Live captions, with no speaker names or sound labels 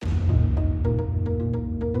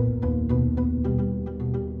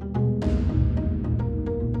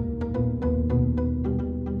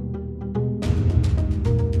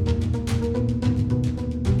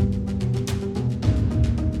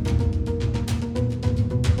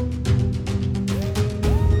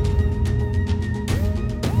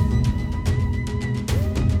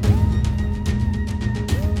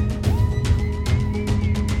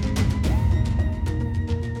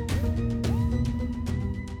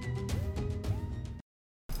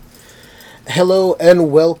Hello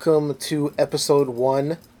and welcome to episode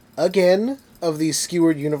 1 again of the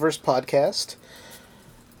Skewered Universe podcast.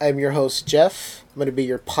 I'm your host Jeff. I'm going to be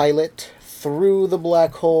your pilot through the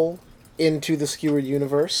black hole into the Skewered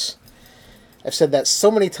Universe. I've said that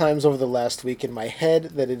so many times over the last week in my head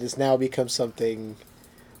that it has now become something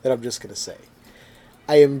that I'm just going to say.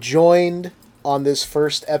 I am joined on this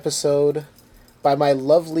first episode by my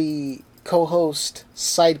lovely co-host,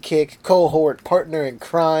 sidekick, cohort, partner in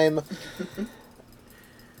crime.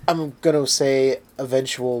 I'm going to say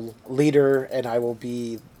eventual leader, and I will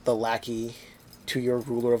be the lackey to your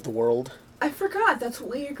ruler of the world. I forgot. That's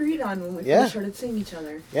what we agreed on when we first started seeing each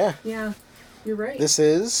other. Yeah. Yeah, you're right. This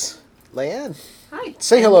is Leanne. Hi.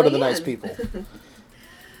 Say hello I'm to the Leanne. nice people.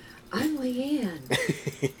 I'm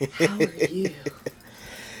Leanne. How are you?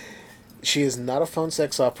 She is not a phone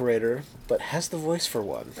sex operator, but has the voice for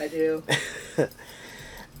one. I do.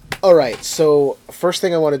 Alright, so first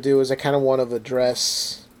thing I want to do is I kind of want to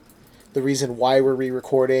address the reason why we're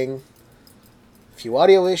re-recording. A few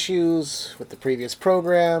audio issues with the previous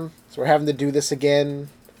program, so we're having to do this again.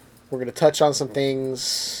 We're going to touch on some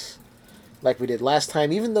things like we did last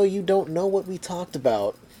time, even though you don't know what we talked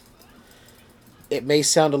about. It may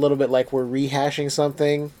sound a little bit like we're rehashing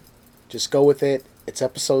something. Just go with it. It's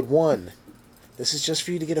episode 1. This is just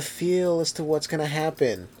for you to get a feel as to what's going to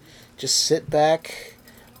happen. Just sit back.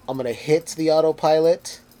 I'm going to hit the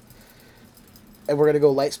autopilot. And we're going to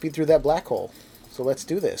go light speed through that black hole. So let's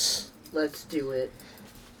do this. Let's do it.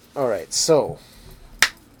 Alright, so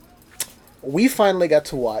we finally got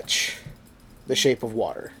to watch The Shape of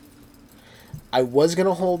Water. I was going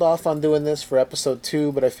to hold off on doing this for episode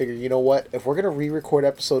 2, but I figured, you know what? If we're going to re-record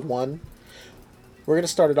episode 1, we're going to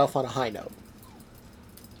start it off on a high note.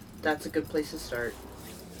 That's a good place to start.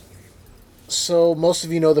 So, most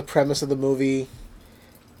of you know the premise of the movie.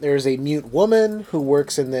 There's a mute woman who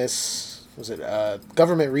works in this,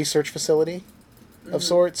 government research facility of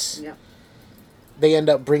sorts. Yeah. They end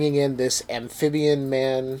up bringing in this amphibian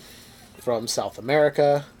man from South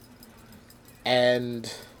America.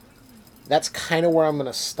 And that's kind of where I'm going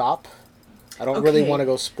to stop. I don't really want to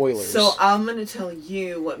go spoilers. So I'm going to tell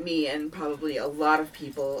you what me and probably a lot of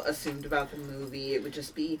people assumed about the movie. It would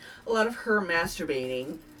just be a lot of her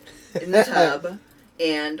masturbating in the tub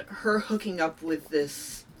and her hooking up with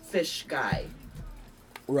this fish guy.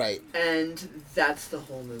 Right. And that's the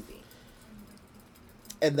whole movie.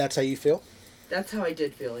 And that's how you feel? That's how I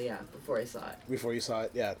did feel, yeah, before I saw it. Before you saw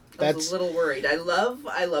it, yeah. I was a little worried. I love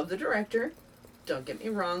the director. Don't get me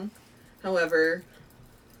wrong. However,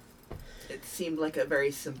 it seemed like a very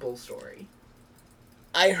simple story.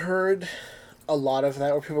 I heard a lot of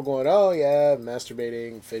that where people going, oh yeah,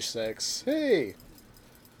 masturbating, fish sex, hey,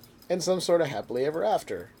 and some sort of happily ever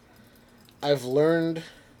after. I've learned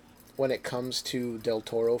when it comes to Del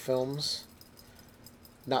Toro films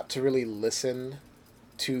not to really listen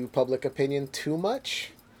to public opinion too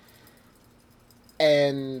much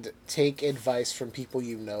and take advice from people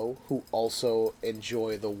you know who also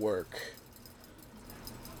enjoy the work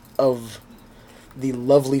of the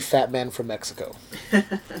lovely fat man from Mexico.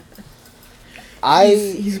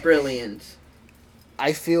 He's brilliant.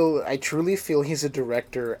 I truly feel he's a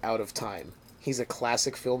director out of time. He's a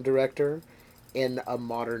classic film director in a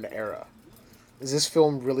modern era. This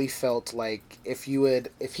film really felt like if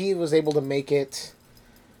he was able to make it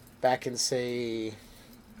back in, say,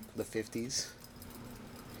 the 50s,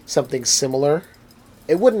 something similar,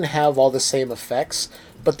 it wouldn't have all the same effects,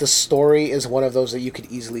 but the story is one of those that you could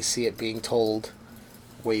easily see it being told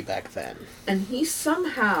way back then. And he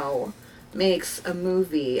somehow makes a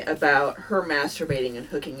movie about her masturbating and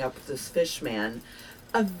hooking up with this fish man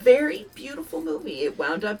a very beautiful movie. It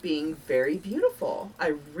wound up being very beautiful.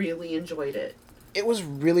 I really enjoyed it. It was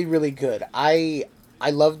really, really good. I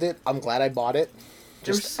loved it. I'm glad I bought it.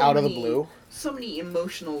 Just out of the blue. So many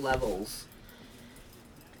emotional levels.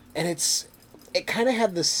 And it kind of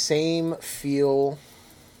had the same feel,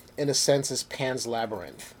 in a sense, as Pan's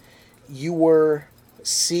Labyrinth. You were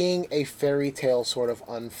seeing a fairy tale sort of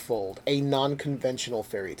unfold. A non-conventional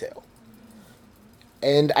fairy tale.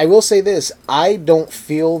 And I will say this, I don't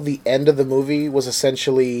feel the end of the movie was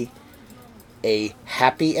essentially a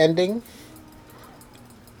happy ending.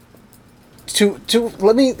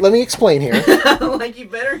 Let me explain here. Like you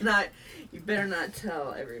better not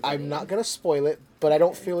tell everybody. I'm not gonna spoil it, but I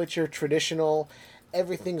don't feel it's your traditional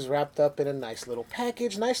everything's wrapped up in a nice little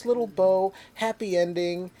package, nice little bow, happy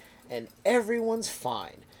ending, and everyone's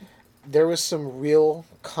fine. There was some real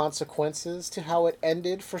consequences to how it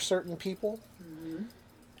ended for certain people. Mm-hmm.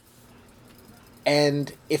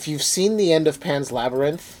 And if you've seen the end of Pan's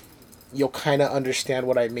Labyrinth, you'll kind of understand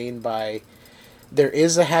what I mean by there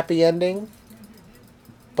is a happy ending,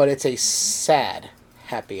 but it's a sad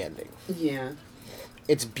happy ending. Yeah.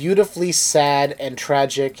 It's beautifully sad and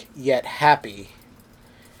tragic, yet happy.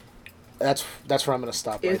 That's where I'm going to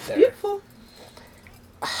stop right It's there. beautiful.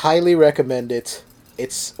 Highly recommend it.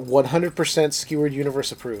 It's 100% Skewered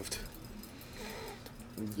Universe approved.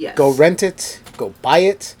 Yes. Go rent it. Go buy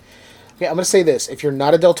it. Okay, I'm going to say this. If you're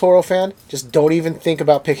not a Del Toro fan, just don't even think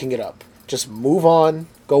about picking it up. Just move on.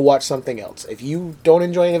 Go watch something else. If you don't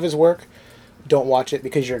enjoy any of his work, don't watch it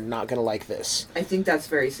because you're not going to like this. I think that's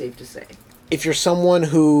very safe to say. If you're someone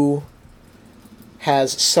who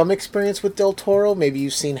has some experience with Del Toro, maybe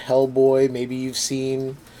you've seen Hellboy, maybe you've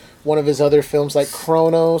seen one of his other films like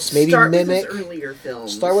Kronos, maybe Mimic. Start with his earlier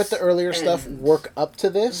films. Start with the earlier stuff, work up to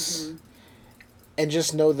this, and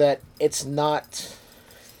just know that it's not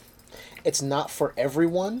for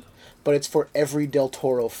everyone, but it's for every Del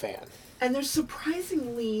Toro fan. And there's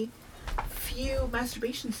surprisingly few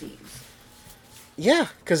masturbation scenes. Yeah,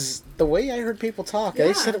 because the way I heard people talk,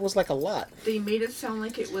 they said it was like a lot. They made it sound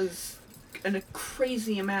like it was a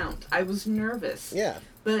crazy amount. I was nervous. Yeah.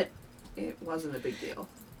 But it wasn't a big deal.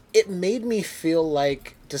 It made me feel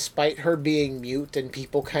like, despite her being mute and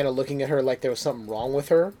people kind of looking at her like there was something wrong with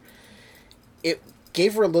her, it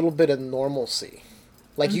gave her a little bit of normalcy.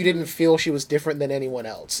 Like, you didn't feel she was different than anyone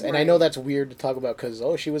else. And I know that's weird to talk about because,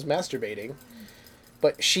 she was masturbating.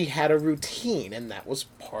 But she had a routine, and that was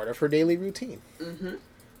part of her daily routine. Mm-hmm.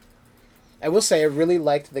 I will say I really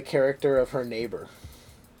liked the character of her neighbor.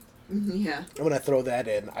 Yeah. I'm going to throw that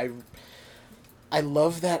in. I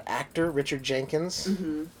love that actor, Richard Jenkins.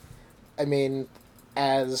 Mm-hmm. I mean,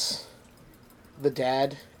 as the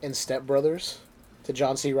dad in Step Brothers to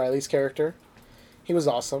John C. Reilly's character, he was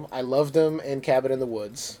awesome. I loved him in Cabin in the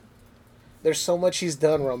Woods. There's so much he's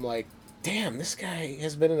done where I'm like, damn, this guy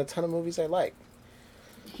has been in a ton of movies I like.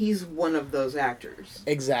 He's one of those actors.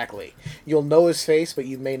 Exactly. You'll know his face, but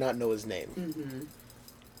you may not know his name. Mm-hmm.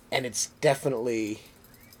 And it's definitely...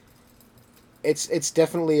 It's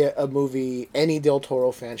definitely a movie any Del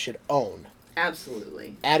Toro fan should own.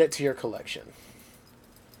 Absolutely. Add it to your collection.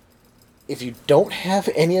 If you don't have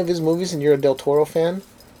any of his movies and you're a Del Toro fan,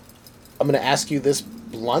 I'm going to ask you this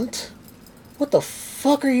blunt. What the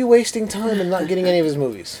fuck are you wasting time and not getting any of his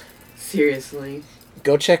movies? Seriously.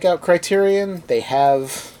 Go check out Criterion. They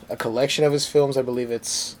have a collection of his films. I believe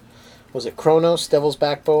it's... Was it Kronos, Devil's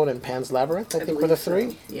Backbone, and Pan's Labyrinth? I think were the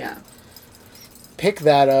three. Yeah. Pick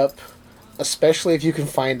that up, especially if you can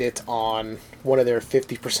find it on one of their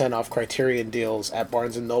 50% off Criterion deals at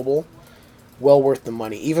Barnes & Noble. Well worth the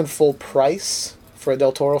money. Even full price for a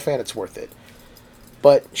Del Toro fan, it's worth it.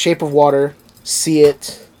 But Shape of Water, see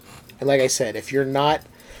it. And like I said, if you're not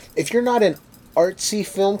an artsy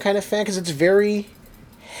film kind of fan, because it's very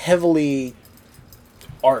heavily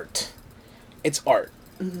art. It's art.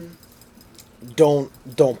 Mm-hmm.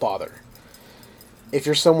 Don't bother. If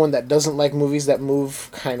you're someone that doesn't like movies that move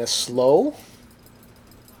kind of slow,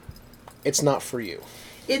 it's not for you.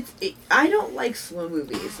 I don't like slow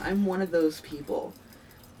movies. I'm one of those people.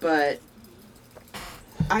 But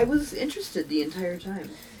I was interested the entire time.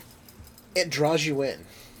 It draws you in.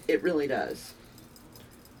 It really does.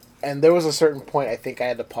 And there was a certain point I think I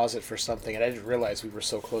had to pause it for something, and I didn't realize we were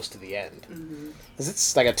so close to the end. Because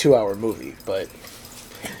it's like a 2-hour movie, but...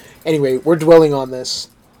 Anyway, we're dwelling on this.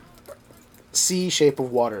 See Shape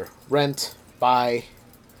of Water. Rent, buy.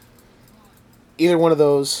 Either one of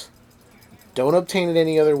those. Don't obtain it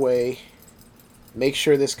any other way. Make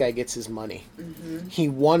sure this guy gets his money. Mm-hmm. He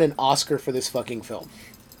won an Oscar for this fucking film.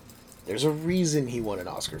 There's a reason he won an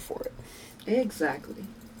Oscar for it. Exactly.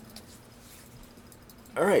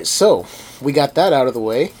 Alright, so we got that out of the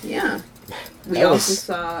way. Yeah. We also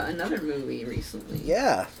saw another movie recently.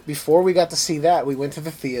 Yeah. Before we got to see that, we went to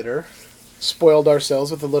the theater. Spoiled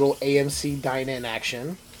ourselves with a little AMC dine-in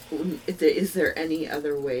action. Is there any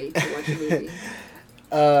other way to watch a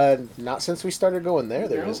movie? Not since we started going there,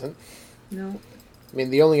 there isn't. No. I mean,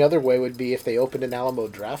 the only other way would be if they opened an Alamo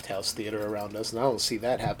Drafthouse theater around us, and I don't see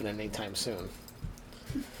that happening anytime soon.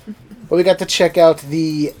 But we got to check out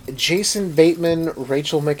the Jason Bateman,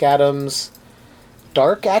 Rachel McAdams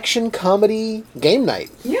dark action comedy game night.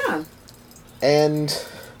 Yeah. And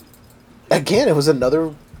again, it was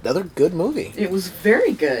another good movie. It was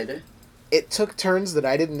very good. It took turns that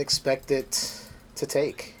I didn't expect it to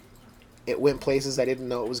take. It went places I didn't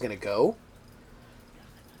know it was going to go.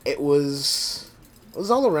 It was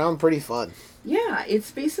all around pretty fun. Yeah,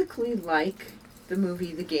 it's basically like the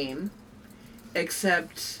movie The Game,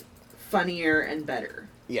 except funnier and better.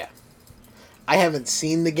 Yeah. I haven't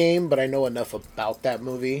seen The Game, but I know enough about that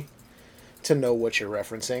movie to know what you're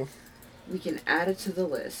referencing. We can add it to the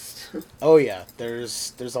list. Oh yeah,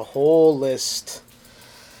 there's a whole list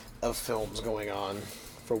of films going on.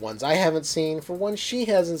 For ones I haven't seen, for ones she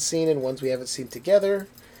hasn't seen, and ones we haven't seen together.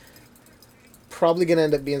 Probably going to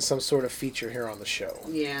end up being some sort of feature here on the show.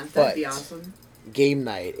 Yeah, that'd be awesome. Game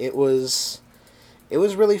night. It was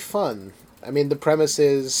really fun. I mean, the premise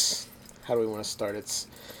is, how do we want to start? It's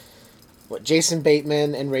what Jason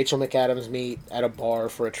Bateman and Rachel McAdams meet at a bar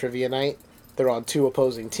for a trivia night. They're on two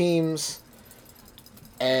opposing teams,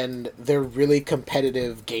 and they're really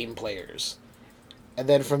competitive game players. And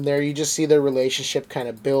then from there, you just see their relationship kind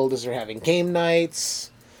of build as they're having game nights.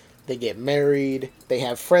 They get married. They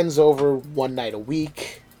have friends over one night a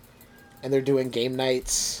week, and they're doing game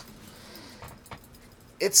nights.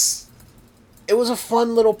 It was a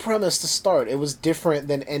fun little premise to start. It was different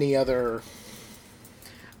than any other.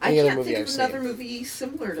 I can't think of another movie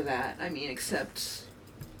similar to that. I mean, except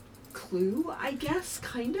Clue, I guess,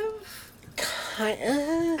 kind of.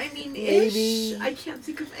 I mean, maybe. I can't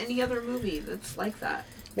think of any other movie that's like that.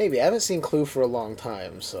 Maybe. I haven't seen Clue for a long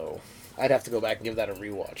time, so I'd have to go back and give that a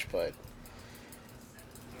rewatch, but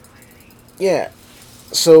yeah.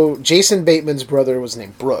 So Jason Bateman's brother was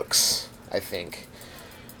named Brooks, I think.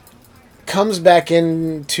 Comes back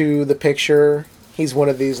into the picture. He's one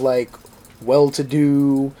of these, like,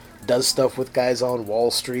 well-to-do, does stuff with guys on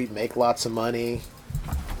Wall Street, make lots of money,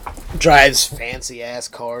 drives fancy-ass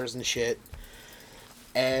cars and shit.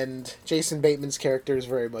 And Jason Bateman's character is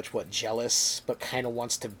very much, jealous, but kind of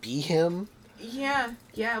wants to be him. Yeah.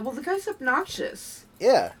 Well, the guy's obnoxious.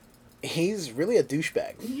 Yeah. He's really a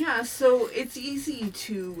douchebag. Yeah, so it's easy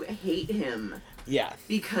to hate him. Yeah.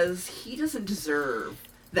 Because he doesn't deserve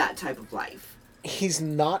that type of life. He's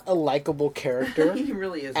not a likable character. He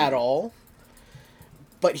really isn't. At all.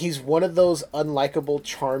 But he's one of those unlikable,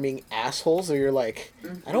 charming assholes where you're like,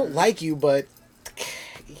 I don't like you, but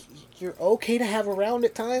you're okay to have around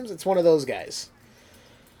at times. It's one of those guys.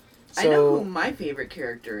 So, I know who my favorite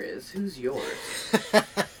character is. Who's yours?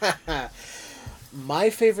 My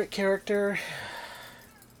favorite character...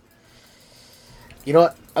 You know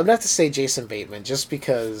what? I'm going to have to say Jason Bateman, just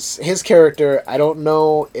because his character, I don't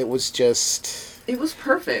know, it was just... It was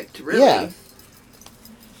perfect, really. Yeah.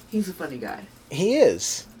 He's a funny guy. He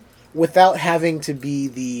is. Without having to be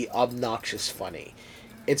the obnoxious funny.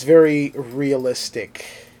 It's very realistic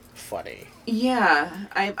funny. Yeah,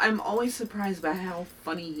 I'm always surprised by how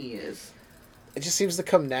funny he is. It just seems to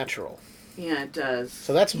come natural. Yeah, it does.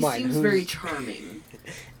 So that's mine. He seems very charming.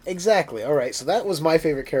 Exactly. All right, so that was my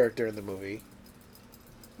favorite character in the movie.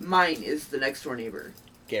 Mine is the next door neighbor.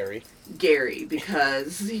 Gary,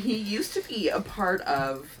 because he used to be a part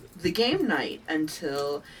of the game night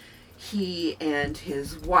until he and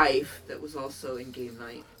his wife, that was also in game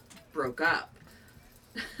night, broke up.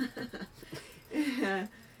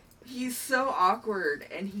 He's so awkward,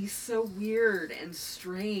 and he's so weird and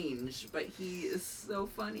strange, but he is so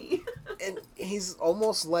funny. And he's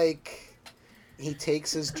almost like he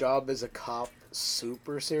takes his job as a cop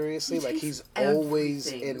super seriously. Like, he's always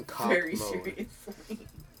in cop very mode. Seriously.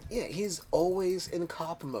 Yeah, he's always in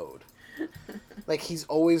cop mode. Like, he's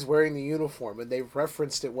always wearing the uniform, and they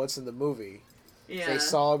referenced it once in the movie. Yeah. They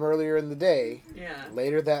saw him earlier in the day. Yeah.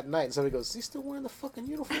 Later that night, and somebody goes, "Is he still wearing the fucking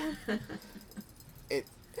uniform?"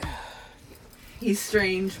 He's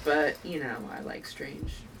strange, but, I like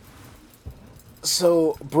strange.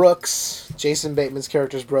 So, Brooks, Jason Bateman's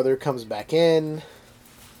character's brother, comes back in,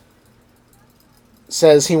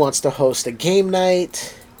 says he wants to host a game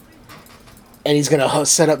night, and he's going to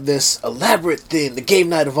set up this elaborate thing, the game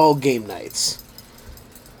night of all game nights.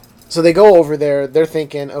 So they go over there, they're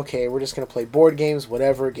thinking, okay, we're just going to play board games,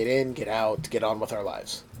 whatever, get in, get out, get on with our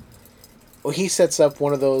lives. Well, he sets up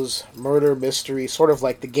one of those murder mystery, sort of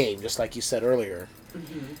like The Game, just like you said earlier.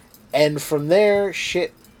 Mm-hmm. And from there,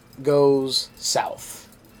 shit goes south.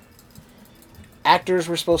 Actors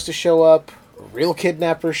were supposed to show up, real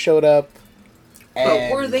kidnappers showed up.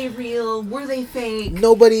 But were they real? Were they fake?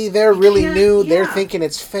 Nobody there really knew. Yeah. They're thinking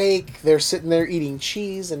it's fake. They're sitting there eating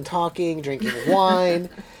cheese and talking, drinking wine,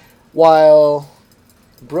 while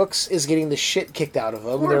Brooks is getting the shit kicked out of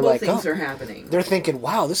them. Horrible things are happening. They're thinking,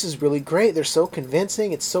 wow, this is really great. They're so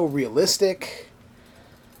convincing. It's so realistic.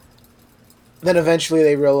 Then eventually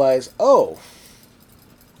they realize, oh,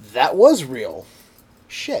 that was real.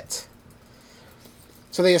 Shit.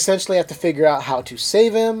 So they essentially have to figure out how to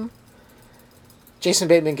save him. Jason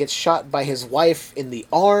Bateman gets shot by his wife in the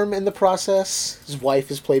arm in the process. His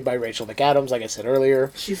wife is played by Rachel McAdams, like I said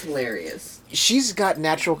earlier. She's hilarious. She's got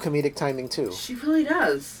natural comedic timing, too. She really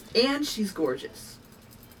does. And she's gorgeous.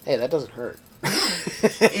 Hey, that doesn't hurt.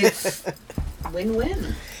 It's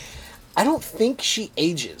win-win. I don't think she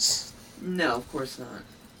ages. No, of course not.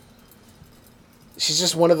 She's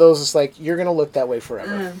just one of those. It's like you're gonna look that way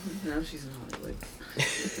forever. No, she's in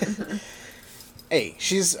Hollywood. Hey,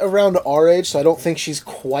 she's around our age, so I don't think she's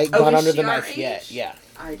quite gone is under she the our knife age? yet. Yeah.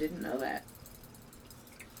 I didn't know that.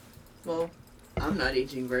 Well, I'm not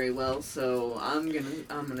aging very well, so I'm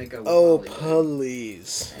gonna go with Oh, Hollywood.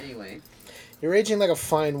 please. Anyway. You're aging like a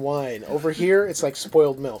fine wine. Over here, it's like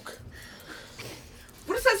spoiled milk.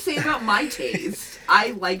 What does that say about my taste?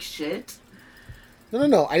 I like shit.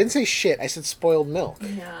 No. I didn't say shit. I said spoiled milk.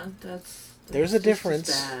 Yeah, that's There's a just as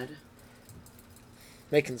difference. bad.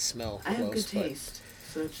 They can smell I have good close, but taste,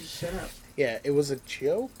 so just shut up. yeah, it was a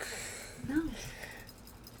joke. No.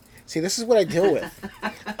 See, this is what I deal with.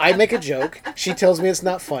 I make a joke. She tells me it's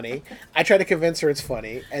not funny. I try to convince her it's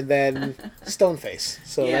funny, and then stone face.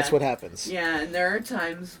 So Yeah. that's what happens. Yeah, and there are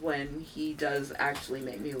times when he does actually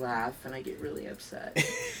make me laugh, and I get really upset.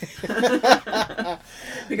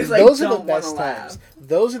 Because Those I are the don't want to best laugh. times.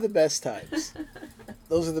 Those are the best times.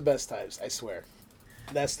 Those are the best times, I swear.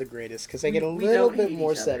 That's the greatest, because I get a We little don't bit hate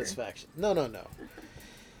more each other. satisfaction. No.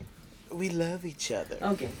 We love each other.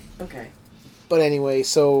 Okay. But anyway,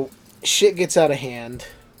 so shit gets out of hand.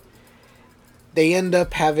 They end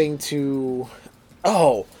up having to...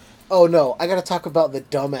 Oh no, I gotta talk about the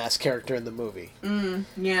dumbass character in the movie.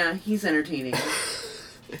 Yeah, he's entertaining.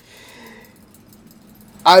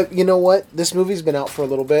 You know what? This movie's been out for a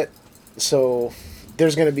little bit, so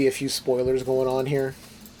there's gonna be a few spoilers going on here.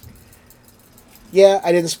 Yeah,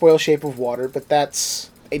 I didn't spoil Shape of Water, but that's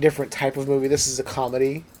a different type of movie. This is a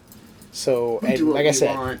comedy. So, We and do what like I we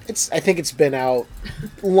said, want. I think it's been out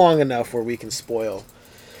long enough where we can spoil.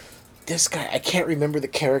 This guy, I can't remember the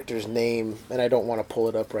character's name, and I don't want to pull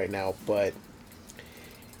it up right now, but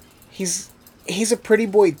he's a pretty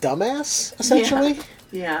boy dumbass, essentially.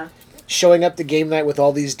 Yeah. Showing up to game night with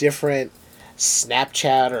all these different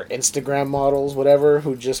Snapchat or Instagram models, whatever,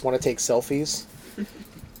 who just want to take selfies.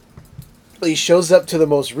 He shows up to the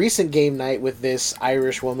most recent game night with this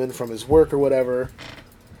Irish woman from his work or whatever.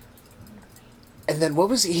 And then what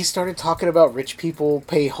was he started talking about rich people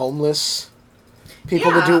pay homeless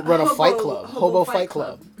people Yeah, to run a hobo- fight club. hobo Fight fight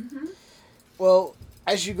club. club. Well,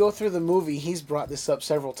 as you go through the movie, he's brought this up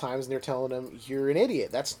several times and they're telling him, you're an idiot.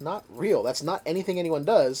 That's not real. That's not anything anyone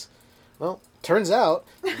does. Well, turns out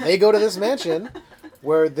they go to this mansion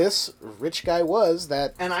where this rich guy was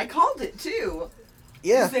that... And I called it too.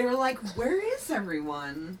 Yeah. 'Cause they were like, "Where is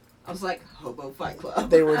everyone?" I was like, "Hobo Fight Club."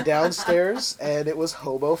 They were downstairs and it was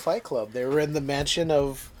Hobo Fight Club. They were in the mansion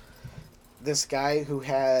of this guy who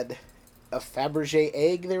had a Fabergé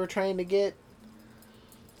egg they were trying to get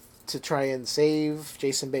to try and save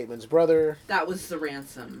Jason Bateman's brother. That was the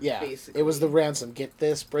ransom. Yeah, basically. it was the ransom. Get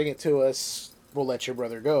this, bring it to us, we'll let your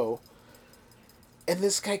brother go. And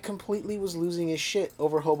this guy completely was losing his shit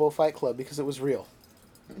over Hobo Fight Club because it was real.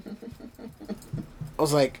 I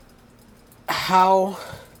was like, how...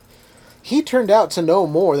 He turned out to know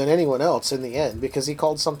more than anyone else in the end because he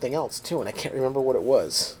called something else too, and I can't remember what it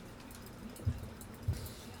was.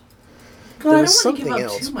 Well, I don't want to give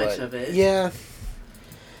up too much of it. Yeah.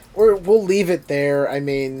 We'll leave it there. I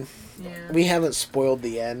mean, Yeah. we haven't spoiled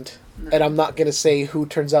the end. No. And I'm not going to say who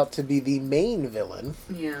turns out to be the main villain.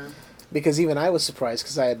 Yeah. Because even I was surprised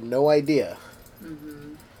because I had no idea.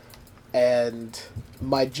 Mm-hmm. And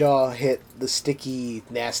my jaw hit the sticky,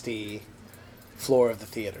 nasty floor of the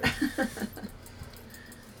theater.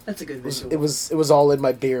 That's a good visual. It was all in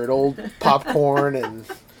my beard. Old popcorn and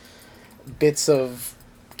bits of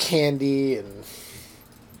candy and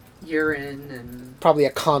urine and probably a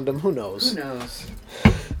condom. Who knows? who knows?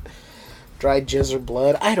 Dried jizz or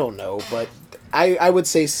blood. I don't know. But I would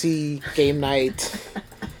say see game night.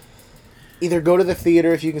 Either go to the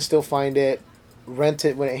theater if you can still find it. Rent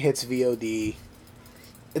it when it hits VOD.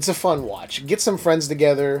 It's a fun watch. Get some friends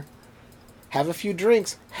together. Have a few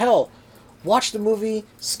drinks. Hell, watch the movie.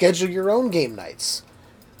 Schedule your own game nights.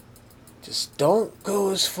 Just don't go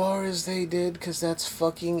as far as they did, because that's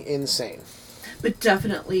fucking insane. But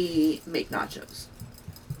definitely make nachos.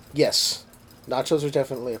 Yes. Nachos are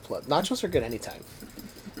definitely a plus. Nachos are good anytime.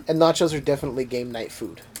 And nachos are definitely game night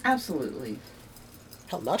food. Absolutely.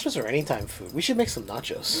 Hell, nachos are anytime food. We should make some We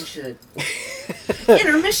nachos. should.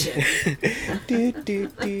 Intermission. Do, do,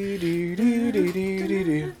 do, do, do, do,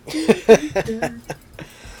 do, do.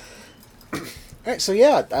 Alright, so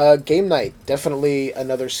yeah, Game Night. Definitely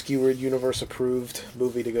another Skewered Universe approved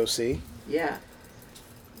movie to go see. Yeah.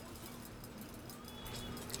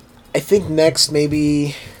 I think next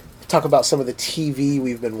maybe talk about some of the TV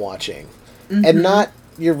we've been watching. Mm-hmm. And not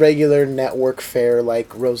your regular network fare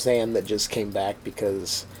like Roseanne that just came back,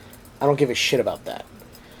 because I don't give a shit about that.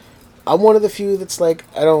 I'm one of the few that's like,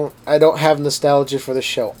 I don't have nostalgia for the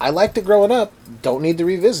show. I liked it growing up. Don't need to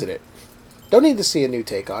revisit it. Don't need to see a new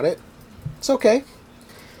take on it. It's okay.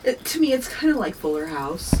 To me, it's kind of like Fuller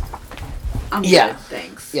House. I'm Yeah. good,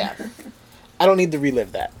 thanks. Yeah. I don't need to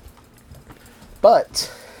relive that.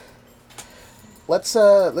 But let's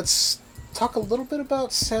talk a little bit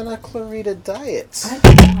about Santa Clarita Diet. And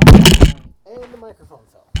the microphone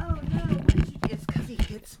fell. Oh no! What did you? It's because he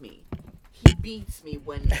hits me. He beats me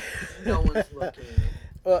when no one's looking.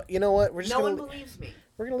 Well, you know what? No one believes me.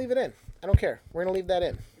 We're gonna leave it in. I don't care. We're gonna leave that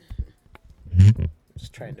in.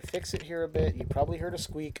 Just trying to fix it here a bit. You probably heard a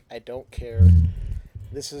squeak. I don't care.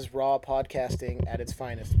 This is raw podcasting at its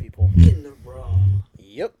finest, people. In the raw.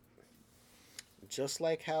 Yep. Just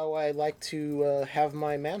like how I like to have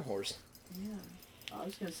my man whores. Yeah. I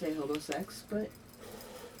was gonna say hobo sex, but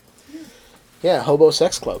Yeah, Hobo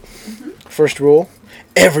Sex Club. First rule,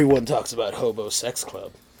 everyone talks about Hobo Sex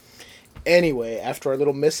Club. Anyway, after our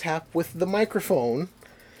little mishap with the microphone,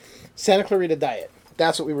 Santa Clarita Diet.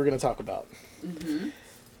 That's what we were going to talk about.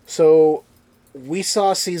 So, we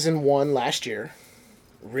saw season 1 last year.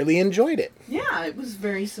 Really enjoyed it. yeah, it was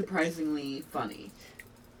very surprisingly funny.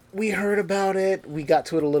 We heard about it. We got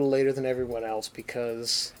to it a little later than everyone else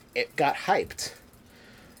because it got hyped.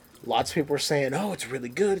 Lots of people were saying, oh, it's really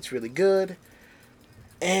good, it's really good.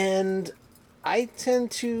 And I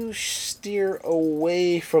tend to steer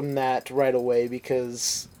away from that right away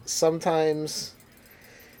because sometimes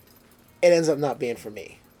it ends up not being for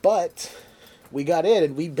me. But we got in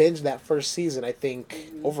and we binged that first season, I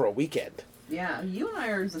think, over a weekend. Yeah, you and I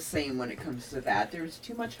are the same when it comes to that. There was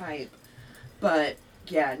too much hype, but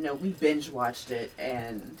yeah, no, we binge watched it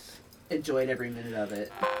and enjoyed every minute of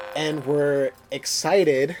it. And we're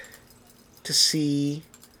excited to see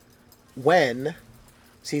when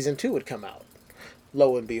season 2 would come out.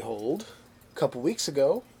 Lo and behold, a couple weeks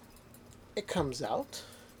ago, it comes out.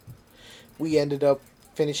 We ended up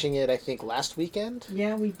finishing it, I think, last weekend.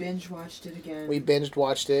 Yeah, we binge watched it again. We binged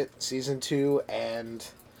watched it, season 2, and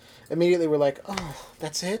immediately we're like, oh,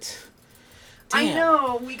 that's it? I Damn.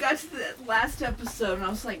 know. We got to the last episode, and I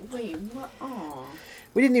was like, "Wait, what? Aw,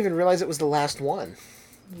 We didn't even realize it was the last one.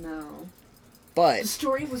 no." But The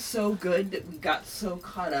story was so good that we got so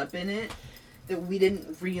caught up in it that we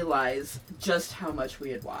didn't realize just how much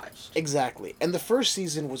we had watched. exactly. And the first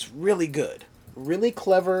season was really good. Really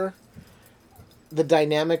clever. The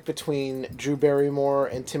dynamic between Drew Barrymore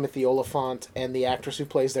and Timothy Olyphant and the actress who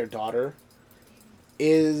plays their daughter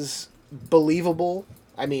is believable.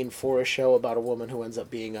 I mean, for a show about a woman who ends up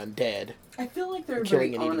being undead. I feel like they're a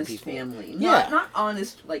Killing very and eating honest people. family. Yeah. Not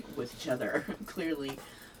honest like with each other, clearly,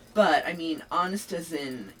 but I mean honest as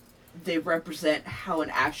in they represent how an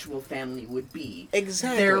actual family would be.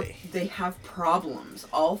 Exactly. They have problems.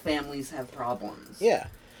 All families have problems. Yeah.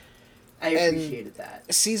 I And appreciated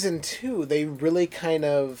that. Season 2, they really kind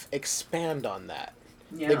of expand on that.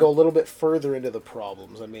 Yeah. They go a little bit further into the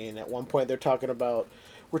problems. I mean, at one point they're talking about,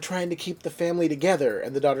 we're trying to keep the family together.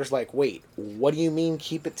 And the daughter's like, wait, what do you mean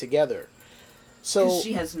keep it together? So, 'Cause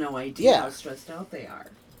she has no idea yeah. how stressed out they are.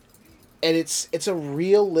 and it's a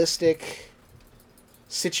realistic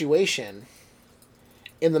situation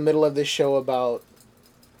in the middle of this show about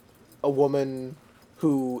a woman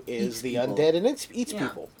who is Eats the people. undead and eats Yeah.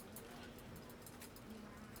 people.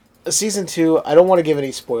 Season 2, I don't want to give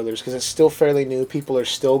any spoilers because it's still fairly new. People are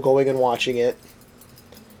still going and watching it.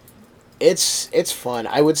 It's fun.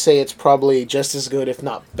 I would say it's probably just as good, if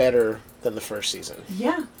not better, than the first season.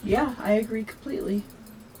 Yeah, I agree completely.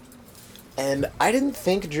 And I didn't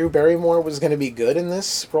think Drew Barrymore was going to be good in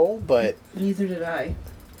this role, but Neither did I.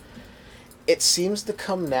 it seems to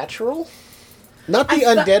come natural. Not the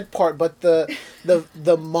I thought- undead part, but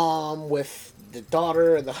the mom with the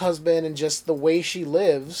daughter and the husband and just the way she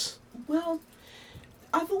lives. Well,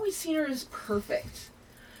 I've always seen her as perfect.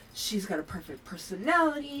 She's got a perfect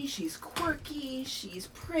personality, she's quirky, she's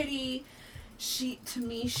pretty. To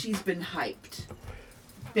me, she's been hyped.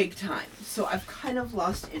 Big time. So I've kind of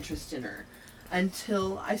lost interest in her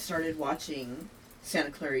until I started watching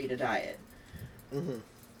Santa Clarita Diet. Mm-hmm.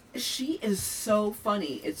 She is so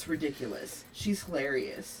funny, it's ridiculous. She's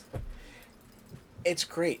hilarious. It's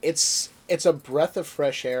great. It's a breath of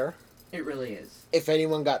fresh air. It really is. If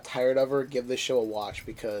anyone got tired of her, give this show a watch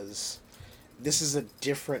because this is a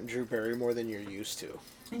different Drew Barrymore than you're used to.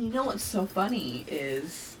 And you know what's so funny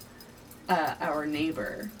is our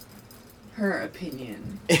neighbor, her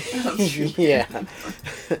opinion of Drew Yeah. Barrymore.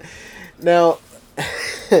 Now,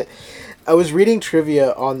 I was reading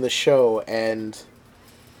trivia on the show, and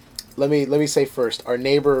let me say first, our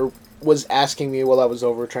neighbor was asking me while I was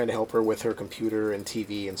over trying to help her with her computer and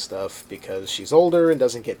TV and stuff because she's older and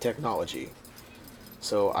doesn't get technology.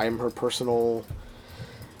 So I am her personal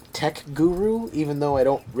tech guru, even though I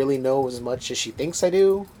don't really know as much as she thinks I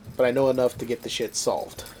do, but I know enough to get the shit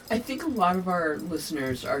solved. I think a lot of our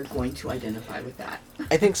listeners are going to identify with that.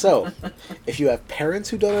 I think so. If you have parents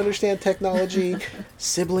who don't understand technology,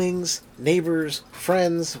 siblings, neighbors,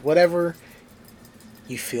 friends, whatever,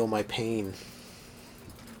 you feel my pain.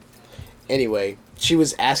 Anyway, she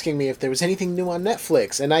was asking me if there was anything new on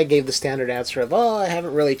Netflix, and I gave the standard answer of, oh, I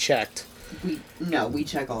haven't really checked. We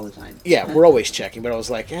check all the time. Yeah, we're always checking, but I was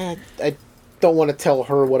like, I don't want to tell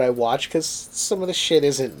her what I watch, because some of the shit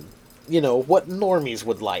isn't, what normies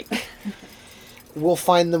would like. We'll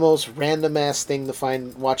find the most random-ass thing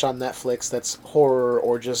to watch on Netflix that's horror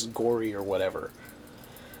or just gory or whatever.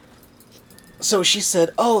 So she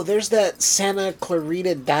said, oh, there's that Santa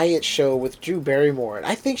Clarita diet show with Drew Barrymore, and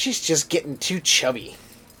I think she's just getting too chubby.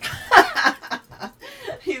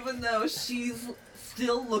 Even though she's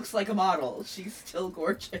still looks like a model, she's still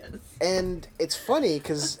gorgeous. And it's funny,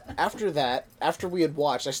 because after we had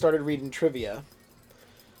watched, I started reading trivia,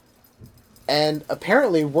 and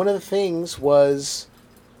apparently one of the things was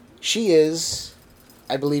she is,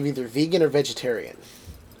 I believe, either vegan or vegetarian.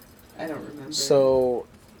 I don't remember. So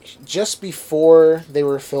just before they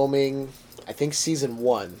were filming, I think season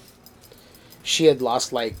 1, she had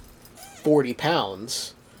lost like 40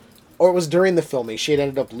 pounds. Or it was during the filming, she had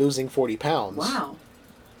ended up losing 40 pounds. Wow.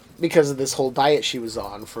 Because of this whole diet she was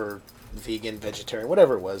on for vegan, vegetarian,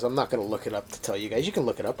 whatever it was. I'm not going to look it up to tell you guys. You can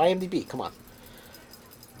look it up. IMDb, come on.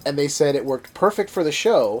 And they said it worked perfect for the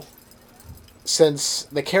show since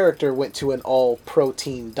the character went to an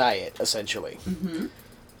all-protein diet, essentially. Mm-hmm.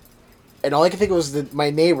 And all I could think of was my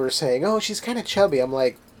neighbor saying, oh, she's kind of chubby. I'm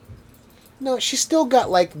like, no, she's still got,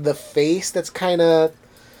 like, the face that's kind of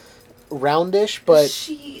roundish, but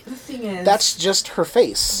the thing is, that's just her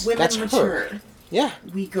face. Women That's mature. her. Yeah.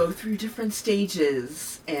 We go through different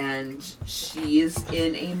stages, and she is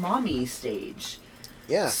in a mommy stage.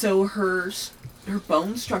 Yeah. So her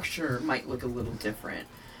bone structure might look a little different.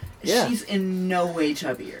 Yeah. She's in no way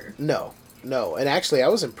chubbier. No. And actually, I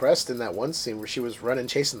was impressed in that one scene where she was running,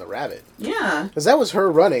 chasing the rabbit. Yeah. Because that was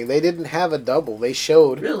her running. They didn't have a double. They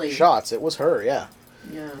showed shots. It was her, yeah.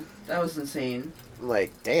 Yeah. That was insane. I'm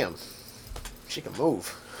like, damn. She can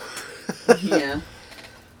move. Yeah.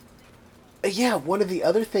 Yeah, one of the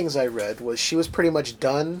other things I read was she was pretty much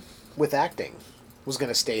done with acting. Was going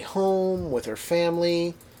to stay home with her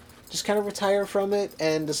family, just kind of retire from it,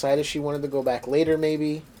 and decide if she wanted to go back later,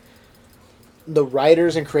 maybe. The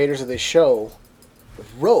writers and creators of this show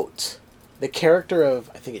wrote the character of,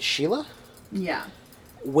 I think it's Sheila? Yeah.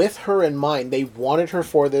 With her in mind. They wanted her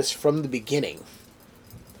for this from the beginning.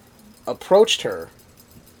 Approached her,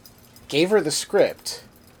 gave her the script,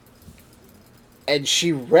 and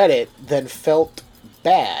she read it, then felt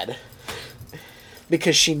bad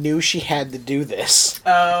because she knew she had to do this.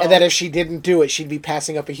 Oh. And that if she didn't do it, she'd be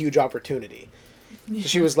passing up a huge opportunity. So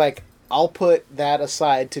she was like, I'll put that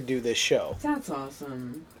aside to do this show. That's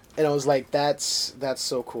awesome. And I was like, that's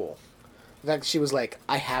so cool. In fact, she was like,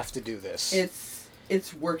 I have to do this.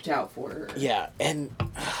 It's worked out for her. Yeah, and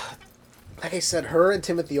like I said, her and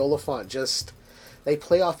Timothy Olyphant they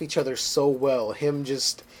play off each other so well.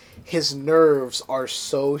 His nerves are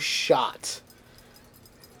so shot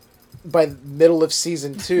by the middle of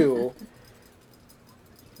season 2.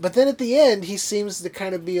 But then at the end, he seems to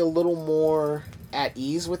kind of be a little more at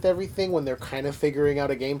ease with everything when they're kind of figuring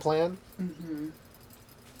out a game plan. Mm-hmm.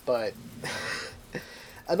 But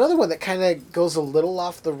another one that kind of goes a little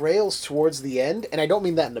off the rails towards the end, and I don't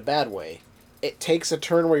mean that in a bad way. It takes a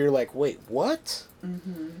turn where you're like, wait, what?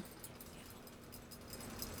 Mm-hmm.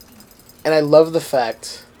 And I love the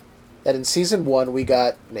fact that in season 1 we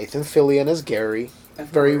got Nathan Fillion as Gary.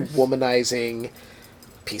 Very womanizing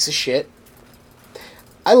piece of shit.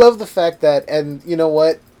 I love the fact that, and you know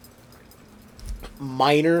what?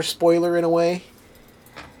 Minor spoiler in a way.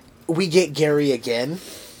 We get Gary again.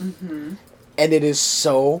 Mm-hmm. And it is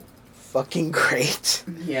so fucking great.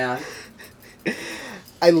 Yeah.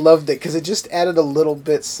 I loved it because it just added a little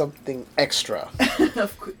bit something extra.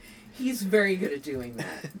 Of course. He's very good at doing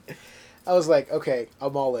that. I was like, okay,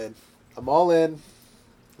 I'm all in. I'm all in.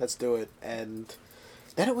 Let's do it. And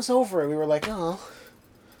then it was over, and we were like, oh.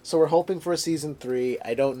 So we're hoping for a season 3.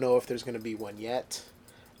 I don't know if there's going to be one yet.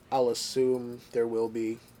 I'll assume there will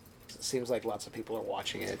be. It seems like lots of people are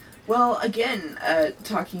watching it. Well, again,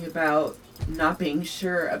 talking about not being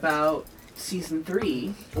sure about season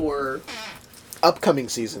 3 or upcoming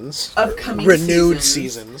seasons. Renewed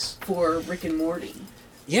seasons for Rick and Morty.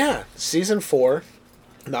 Yeah, season 4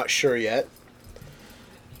 Not sure yet.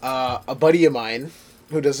 A buddy of mine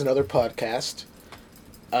who does another podcast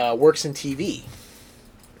works in TV.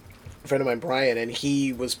 A friend of mine, Brian, and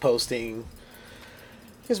he was posting.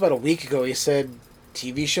 It was about a week ago. He said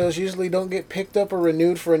TV shows usually don't get picked up or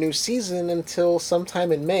renewed for a new season until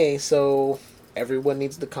sometime in May, so everyone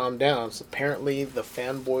needs to calm down. So apparently the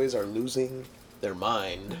fanboys are losing their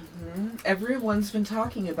mind. Everyone's been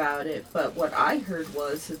talking about it, but what I heard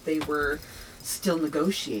was that they were still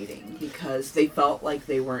negotiating because they felt like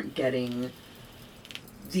they weren't getting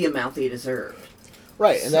the amount they deserved.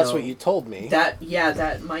 Right, and that's So what you told me. That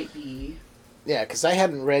might be. Yeah, because I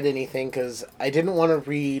hadn't read anything because I didn't want to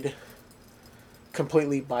read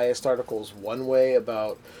completely biased articles one way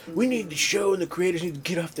about we need the show and the creators need to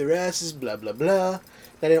get off their asses, blah, blah, blah.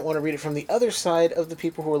 I didn't want to read it from the other side of the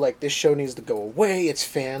people who were like, this show needs to go away, its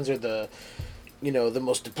fans are the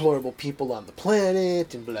most deplorable people on the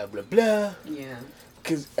planet, and blah, blah, blah. Yeah.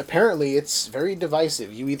 Because apparently it's very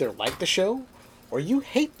divisive. You either like the show, or you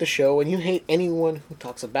hate the show, and you hate anyone who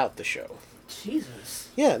talks about the show. Jesus.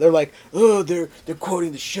 Yeah, they're like, oh, they're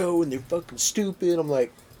quoting the show, and they're fucking stupid. I'm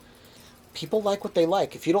like, people like what they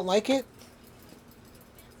like. If you don't like it,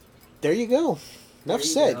 there you go. Enough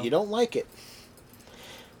said. Go. You don't like it.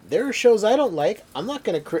 There are shows I don't like. I'm not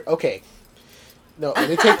gonna okay. No, let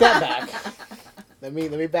me take that back. Let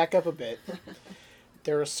me back up a bit.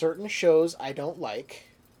 There are certain shows I don't like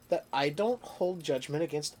that I don't hold judgment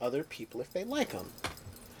against other people if they like them.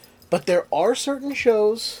 But there are certain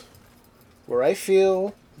shows where I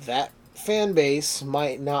feel that fan base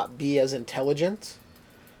might not be as intelligent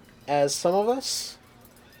as some of us.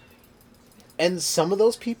 And some of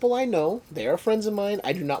those people I know, they are friends of mine.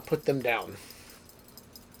 I do not put them down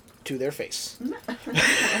to their face.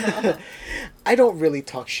 I don't really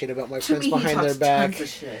talk shit about my friends behind their back. Tons of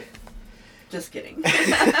shit. Just kidding.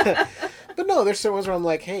 But no, there's certain ones where I'm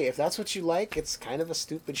like, hey, if that's what you like, it's kind of a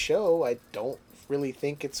stupid show. I don't really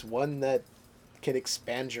think it's one that can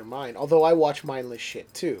expand your mind. Although I watch mindless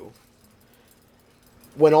shit too.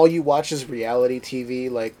 When all you watch is reality TV,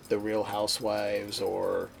 like The Real Housewives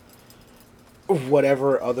or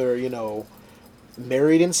whatever other,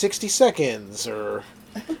 Married in 60 Seconds or,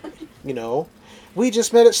 we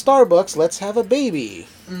just met at Starbucks, let's have a baby.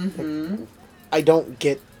 Mm-hmm. I don't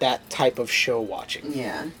get that type of show watching.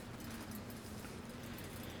 Yeah.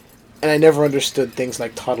 And I never understood things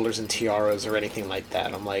like Toddlers and Tiaras or anything like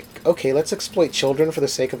that. I'm like, okay, let's exploit children for the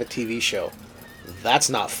sake of a TV show. That's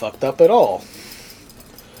not fucked up at all.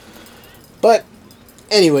 But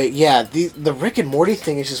anyway, yeah, the Rick and Morty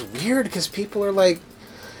thing is just weird because people are like,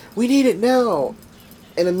 we need it now.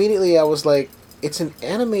 And immediately I was like, it's an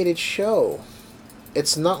animated show.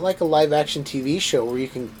 It's not like a live action TV show where you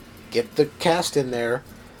can get the cast in there,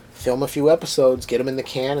 film a few episodes, get them in the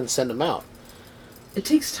can, and send them out. It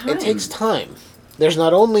takes time. It takes time. There's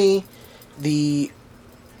not only the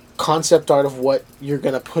concept art of what you're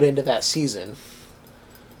going to put into that season,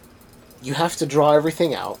 you have to draw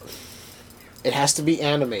everything out. It has to be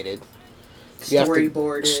animated.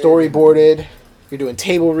 Storyboarded. You're doing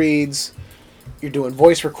table reads. You're doing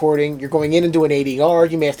voice recording. You're going in and doing ADR.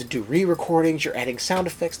 You may have to do re-recordings. You're adding sound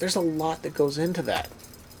effects. There's a lot that goes into that.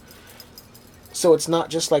 So it's not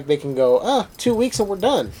just like they can go, 2 weeks and we're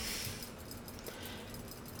done.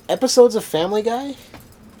 Episodes of Family Guy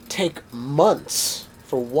take months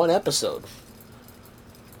for one episode.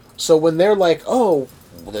 So when they're like, oh,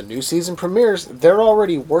 the new season premieres, they're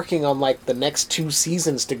already working on like the next 2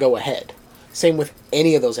 seasons to go ahead. Same with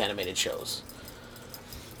any of those animated shows.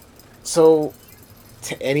 So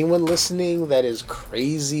to anyone listening that is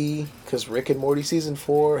crazy because Rick and Morty season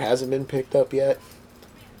 4 hasn't been picked up yet,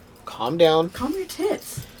 calm down. Calm your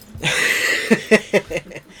tits.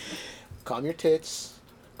 Calm your tits.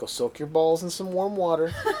 Go soak your balls in some warm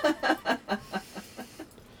water.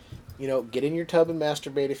 Get in your tub and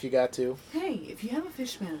masturbate if you got to. Hey, if you have a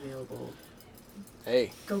Fishman available,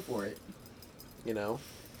 hey, go for it. Wow,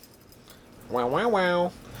 wow,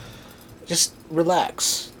 wow. Just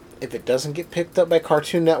relax. If it doesn't get picked up by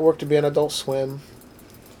Cartoon Network to be on Adult Swim,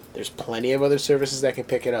 there's plenty of other services that can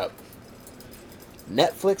pick it up.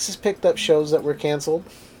 Netflix has picked up shows that were canceled.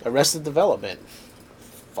 Arrested Development.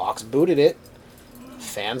 Fox booted it.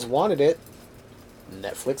 Fans wanted it.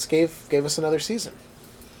 Netflix gave us another season.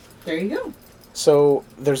 There you go. So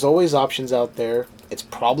there's always options out there. It's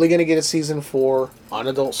probably going to get a season 4 on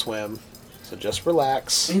Adult Swim. So just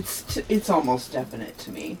relax. It's almost definite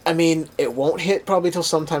to me. I mean, it won't hit probably till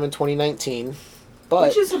sometime in 2019. But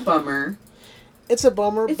which is a bummer. It's a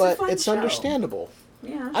bummer, but it's show. Understandable.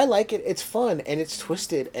 Yeah. I like it. It's fun, and it's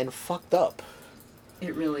twisted and fucked up.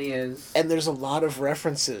 It really is. And there's a lot of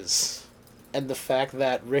references and the fact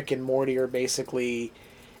that Rick and Morty are basically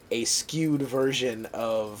a skewed version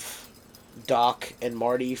of Doc and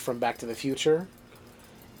Marty from Back to the Future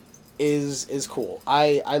is cool.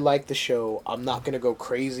 I like the show. I'm not gonna go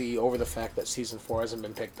crazy over the fact that season 4 hasn't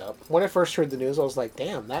been picked up. When I first heard the news, I was like,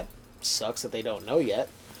 damn, that sucks that they don't know yet.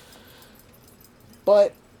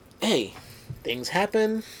 But hey, things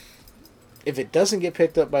happen. If it doesn't get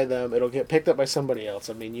picked up by them, it'll get picked up by somebody else.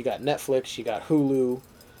 I mean, you got Netflix, you got Hulu,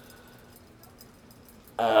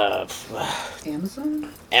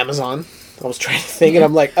 Amazon. Amazon. I was trying to think, and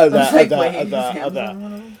I'm like,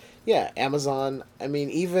 yeah, Amazon. I mean,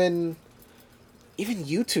 even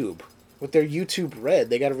YouTube with their YouTube Red,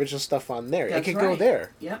 they got original stuff on there. That's it could right. go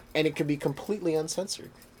there, Yep. and it could be completely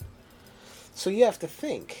uncensored. So you have to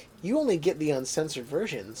think. You only get the uncensored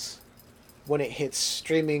versions when it hits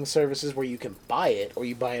streaming services where you can buy it, or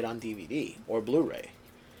you buy it on DVD or Blu-ray.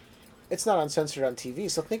 It's not uncensored on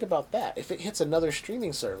TV, so think about that. If it hits another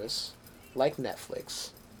streaming service, like Netflix,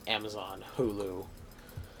 Amazon, Hulu,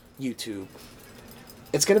 YouTube,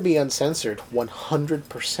 it's going to be uncensored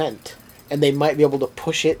 100%. And they might be able to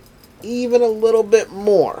push it even a little bit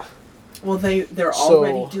more. Well, they're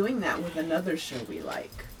already doing that with another show we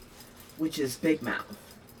like, which is Big Mouth.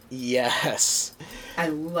 Yes. I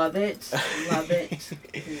love it, love it,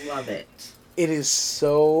 love it. It is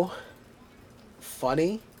so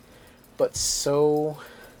funny, but so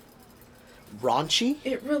raunchy.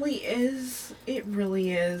 It really is. It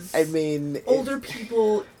really is. I mean... older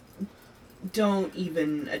people don't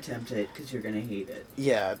even attempt it because you're going to hate it.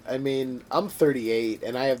 Yeah, I mean, I'm 38,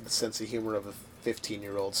 and I have the sense of humor of a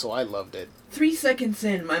 15-year-old, so I loved it. 3 seconds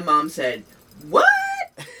in, my mom said, "What?"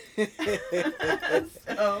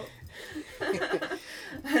 So,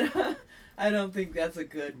 I don't think that's a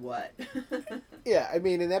good what. Yeah, I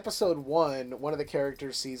mean, in episode 1, one of the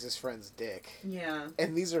characters sees his friend's dick. Yeah.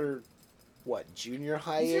 And these are, what, junior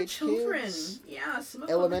high These are age children. kids? Yeah, some of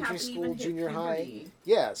Elementary them haven't school, even hit junior puberty. high.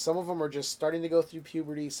 Yeah, some of them are just starting to go through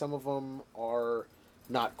puberty. Some of them are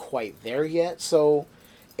not quite there yet. So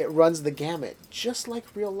it runs the gamut, just like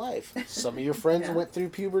real life. Some of your friends Yeah. went through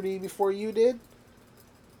puberty before you did.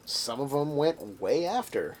 Some of them went way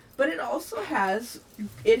after. But it also has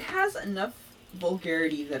enough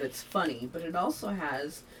vulgarity that it's funny, but it also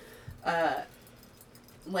has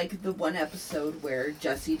like the one episode where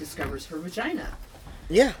Jessie discovers her vagina.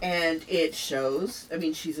 Yeah. And it shows, I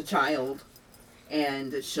mean, she's a child,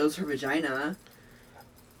 and it shows her vagina,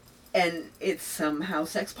 and it's somehow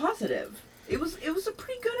sex positive. It was a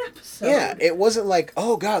pretty good episode. Yeah, it wasn't like,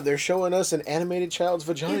 oh god, they're showing us an animated child's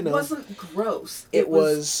vagina. It wasn't gross. It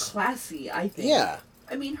was was classy, I think. Yeah.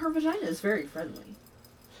 I mean, her vagina is very friendly.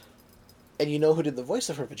 And you know who did the voice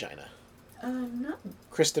of her vagina? No.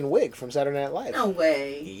 Kristen Wiig from Saturday Night Live. No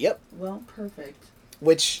way. Yep. Well, perfect.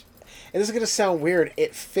 Which, and this is going to sound weird,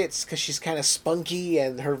 it fits because she's kind of spunky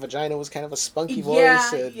and her vagina was kind of a spunky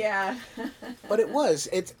voice. And, yeah. but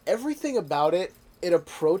it's everything about it, it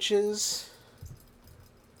approaches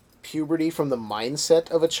puberty from the mindset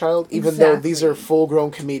of a child, even though these are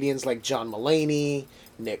full-grown comedians like John Mulaney,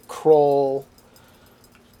 Nick Kroll.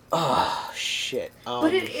 Oh, shit.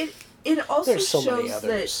 But it also there's so many shows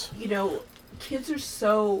others. that, you know, kids are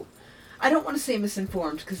so... I don't want to say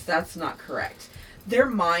misinformed, because that's not correct. Their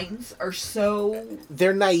minds are so...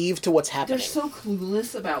 They're naive to what's happening. They're so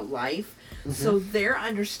clueless about life, so their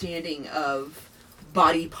understanding of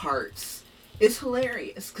body parts is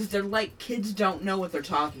hilarious, because they're like, kids don't know what they're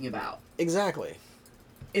talking about. Exactly.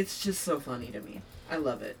 It's just so funny to me. I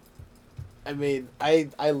love it. I mean, I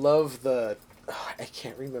love the... I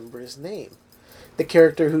can't remember his name. The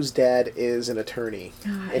character whose dad is an attorney,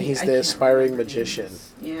 and he's the aspiring magician.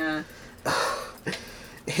 Yeah.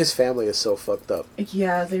 His family is so fucked up.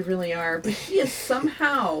 Yeah, they really are. But he is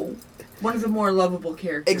somehow one of the more lovable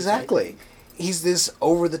characters. Exactly. He's this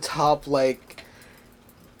over-the-top, like,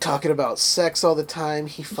 talking about sex all the time.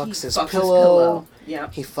 He fucks his pillow.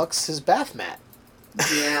 Yep. He fucks his bath mat.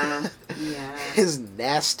 Yeah. Yeah. His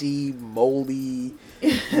nasty, moldy,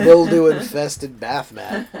 mildew-infested bath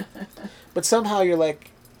mat. But somehow you're like,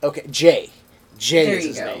 okay, Jay. Jay There is you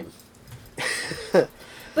his go. name.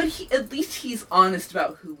 But at least he's honest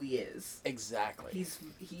about who he is. Exactly.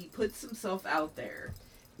 He puts himself out there.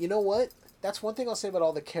 You know what? That's one thing I'll say about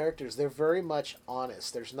all the characters. They're very much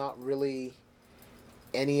honest. There's not really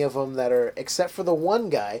any of them that are, except for the one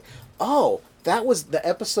guy. Oh, that was the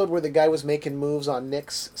episode where the guy was making moves on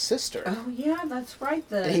Nick's sister. Oh yeah, that's right.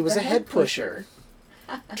 And he was a head pusher.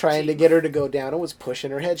 Trying to get her to go down and was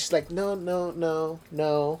pushing her head. She's like, no, no, no,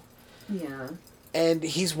 no. Yeah. And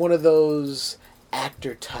he's one of those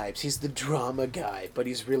actor types. He's the drama guy, but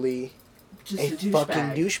he's really just a a douchebag.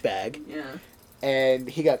 fucking douchebag. Yeah. And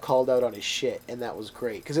he got called out on his shit, and that was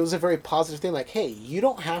great. Because it was a very positive thing, like, hey, you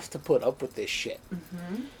don't have to put up with this shit.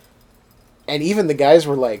 Mm-hmm. And even the guys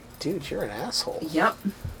were like, dude, you're an asshole. Yep.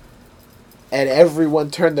 And everyone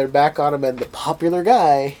turned their back on him, and the popular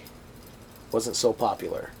guy wasn't so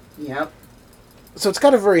popular. Yep. So it's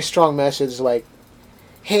got a very strong message, like,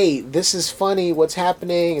 hey, this is funny, what's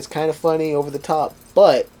happening, it's kind of funny, over the top,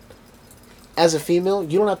 but as a female,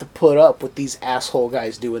 you don't have to put up with these asshole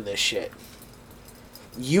guys doing this shit.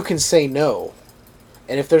 You can say no.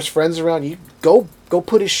 And if there's friends around, you go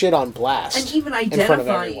put his shit on blast. And even in front of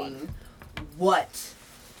everyone. identifying what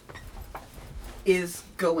is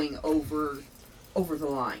going over the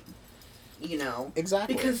line. You know?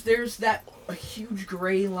 Exactly. Because there's a huge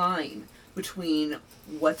gray line between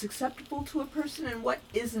what's acceptable to a person and what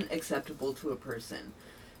isn't acceptable to a person.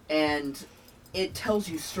 And it tells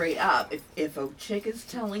you straight up, if a chick is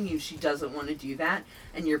telling you she doesn't want to do that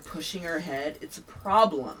and you're pushing her ahead, it's a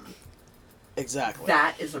problem. Exactly.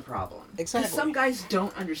 That is a problem. Exactly. Because some guys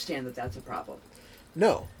don't understand that that's a problem.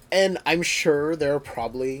 No. And I'm sure there are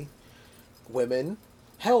probably women,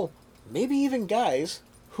 hell, maybe even guys,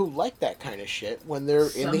 who like that kind of shit when they're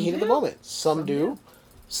in the heat of the moment. Some do.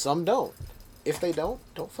 Some don't. If they don't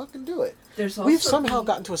fucking do it. There's also We've somehow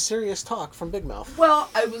gotten to a serious talk from Big Mouth. Well,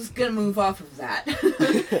 I was gonna move off of that.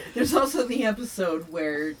 There's also the episode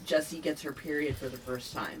where Jessie gets her period for the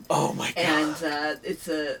first time. Oh my god. And it's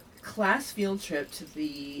a class field trip to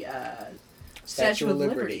the Statue of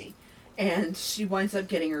Liberty. And she winds up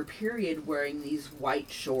getting her period wearing these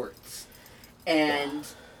white shorts. And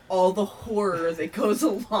all the horror that goes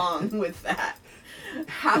along with that.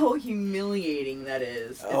 How humiliating that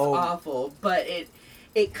is. It's awful. But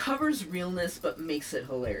it covers realness but makes it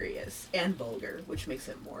hilarious. And vulgar, which makes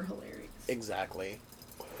it more hilarious. Exactly.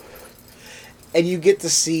 And you get to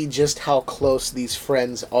see just how close these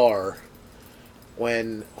friends are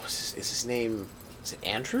when... is his name... Is it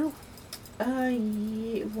Andrew?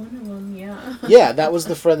 Yeah, one of them, yeah. Yeah, that was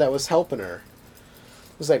the friend that was helping her.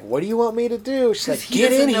 It was like, what do you want me to do? She's like,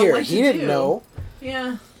 get in here. He didn't know.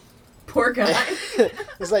 Yeah. Poor guy.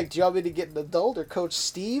 It's like, do you want me to get an adult or Coach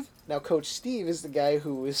Steve? Now, Coach Steve is the guy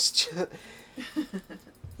who is...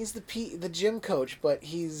 he's the gym coach, but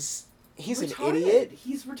he's retarded. An idiot.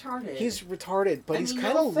 He's retarded. He's retarded, but he's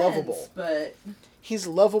kind of lovable. But he's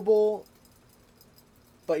lovable,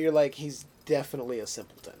 but you're like, he's definitely a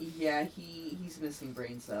simpleton. Yeah, he's missing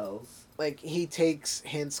brain cells. Like, he takes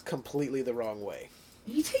hints completely the wrong way.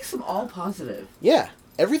 He takes them all positive. Yeah,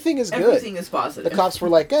 everything is good. Everything is positive. The cops were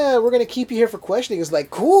like, we're going to keep you here for questioning. It's like,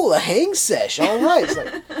 cool, a hang sesh, all right. It's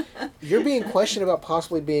like, you're being questioned about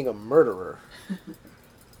possibly being a murderer.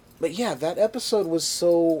 But yeah, that episode was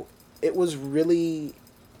so... It was really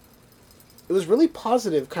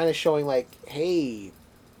positive, kind of showing like, hey,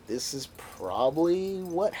 this is probably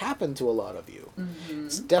what happened to a lot of you. Mm-hmm.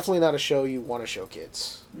 It's definitely not a show you want to show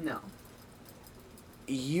kids. No.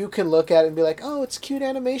 You can look at it and be like, oh, it's cute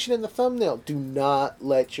animation in the thumbnail. Do not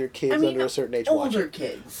let your kids under a certain age watch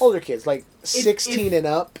it. Older kids, like 16 and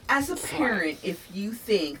up. As a parent, if you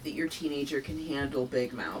think that your teenager can handle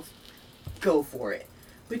Big Mouth, go for it.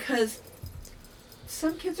 Because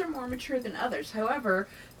some kids are more mature than others. However,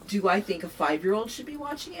 do I think a 5-year-old should be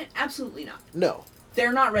watching it? Absolutely not. No.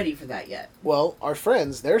 They're not ready for that yet. Well, our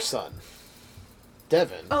friends, their son,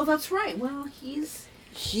 Devin. Oh, that's right. Well, he's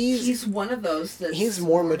one of those that he's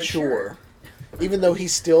more mature. Even though he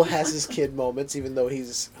still has his kid moments, even though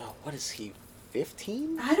he's what is he,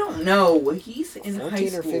 15? I don't know. He's in 14 high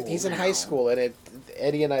school. Or 15. He's in high school, and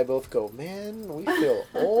Eddie and I both go, man, we feel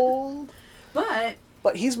old.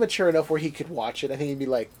 But he's mature enough where he could watch it. I think he'd be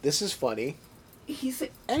like, this is funny.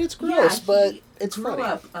 And it's gross, but it's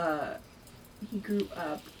funny. He grew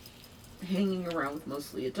up hanging around with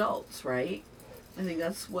mostly adults, right? I think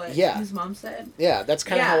that's what his mom said. Yeah, that's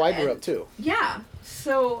kind of how I grew up too. Yeah,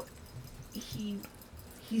 so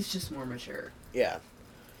he's just more mature. Yeah.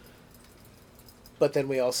 But then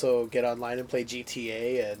we also get online and play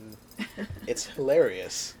GTA, and it's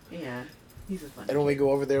hilarious. Yeah, he's a fun And when we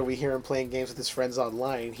go over there, we hear him playing games with his friends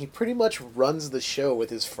online. He pretty much runs the show with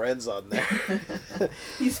his friends on there.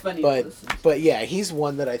 He's funny to listen to. But yeah, he's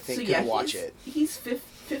one that I think could watch it. He's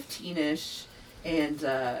 15-ish,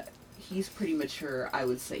 and he's pretty mature. I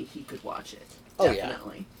would say he could watch it.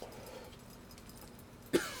 Definitely.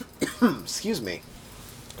 Oh, yeah. Excuse me.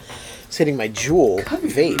 It's hitting my Juul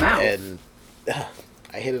vape, and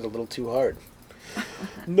I hit it a little too hard.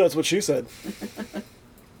 That's what she said.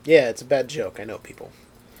 Yeah, it's a bad joke. I know, people.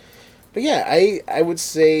 But yeah, I would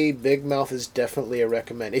say Big Mouth is definitely a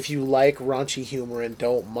recommend. If you like raunchy humor and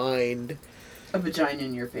don't mind A vagina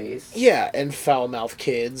in your face. Yeah, and foul-mouthed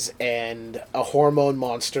kids, and a hormone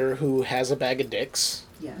monster who has a bag of dicks.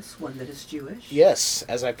 Yes, one that is Jewish. Yes,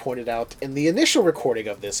 as I pointed out in the initial recording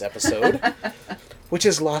of this episode, which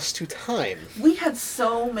is lost to time. We had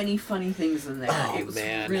so many funny things in there. Oh, it was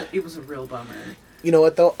man. It was a real bummer. You know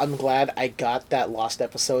what, though? I'm glad I got that lost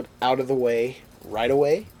episode out of the way right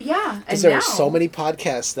away. Yeah, Because there are so many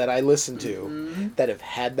podcasts that I listen to that have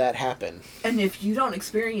had that happen. And if you don't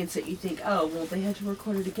experience it, you think, oh, well, they had to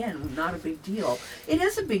record it again. Not a big deal. It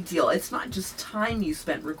is a big deal. It's not just time you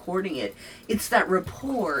spent recording it. It's that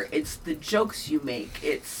rapport. It's the jokes you make.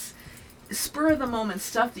 It's spur-of-the-moment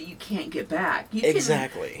stuff that you can't get back.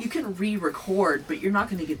 Exactly. You can re-record, but you're not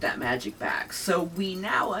going to get that magic back. So we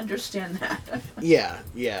now understand that. Yeah.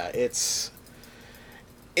 It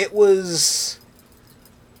was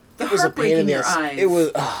a pain in the ass. eyes. It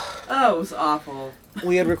was. Oh, it was awful.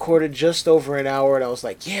 We had recorded just over an hour, and I was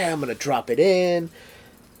like, "Yeah, I'm gonna drop it in.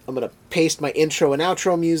 I'm gonna paste my intro and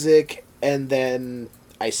outro music," and then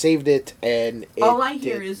I saved it, and it all I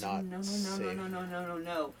hear did is not no.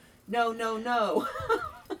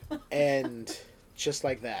 And just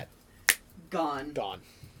like that, Gone.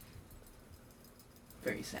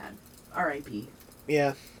 Very sad. R.I.P.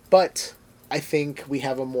 Yeah, but I think we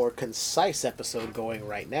have a more concise episode going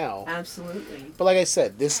right now. Absolutely. But like I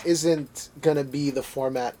said, this isn't gonna be the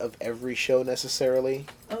format of every show necessarily.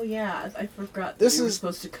 Oh yeah, I forgot that This we were is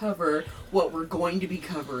supposed to cover what we're going to be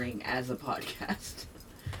covering as a podcast.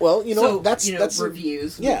 Well, you know, so, that's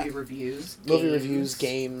reviews, yeah. movie reviews,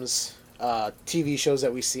 games, TV shows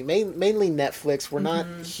that we see. Mainly Netflix. We're not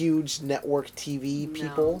huge network TV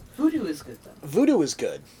people. Vudu is good though. Vudu is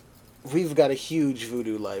good. We've got a huge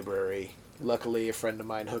Vudu library. Luckily, a friend of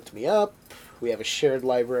mine hooked me up. We have a shared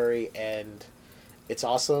library, and it's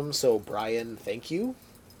awesome. So, Brian, thank you.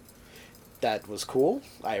 That was cool.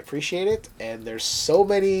 I appreciate it. And there's so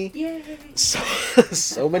many,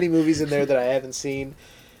 so many movies in there that I haven't seen,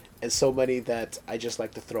 and so many that I just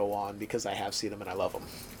like to throw on because I have seen them and I love them.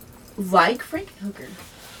 Like Frankenhooker.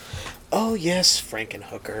 Oh yes,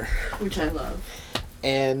 Frankenhooker. Which I love.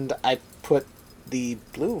 And I put the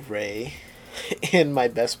Blu-ray in my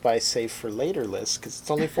Best Buy Save for Later list because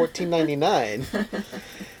it's only $14.99.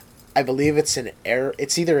 I believe it's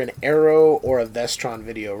it's either an Arrow or a Vestron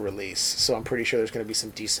video release, so I'm pretty sure there's going to be some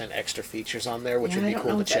decent extra features on there, which would be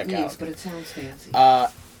cool to check out. But it sounds fancy.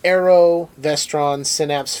 Arrow, Vestron,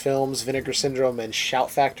 Synapse Films, Vinegar Syndrome, and Shout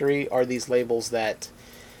Factory are these labels that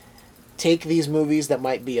take these movies that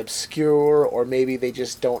might be obscure, or maybe they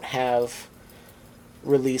just don't have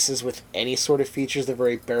releases with any sort of features. They're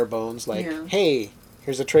very bare bones, like, hey,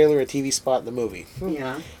 here's a trailer, a TV spot in the movie.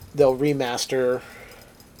 Yeah. They'll remaster,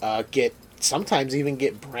 sometimes even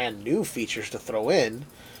get brand new features to throw in,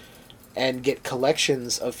 and get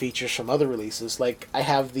collections of features from other releases. Like, I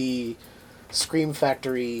have the Scream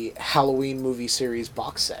Factory Halloween movie series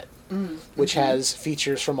box set, which has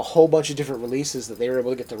features from a whole bunch of different releases that they were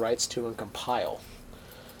able to get the rights to and compile.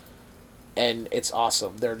 And it's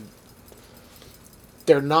awesome. They're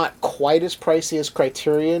not quite as pricey as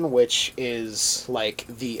Criterion, which is like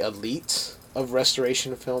the elite of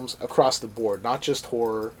restoration films across the board, not just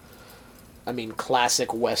horror. I mean,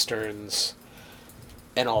 classic westerns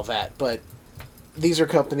and all that. But these are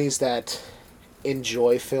companies that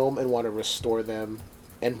enjoy film and want to restore them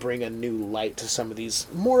and bring a new light to some of these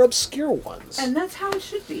more obscure ones. And that's how it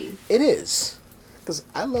should be. It is. Because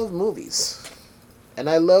I love movies. And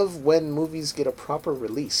I love when movies get a proper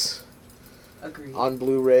release. Agreed. On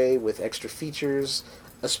Blu-ray with extra features,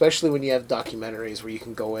 especially when you have documentaries where you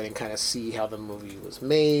can go in and kind of see how the movie was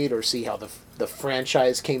made or see how the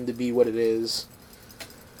franchise came to be what it is.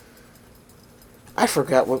 I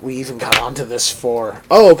forgot what we even got onto this for.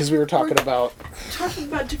 Oh, because we were talking about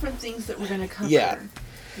different things that we're going to cover. Yeah.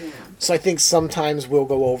 So I think sometimes we'll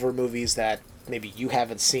go over movies that maybe you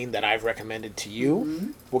haven't seen that I've recommended to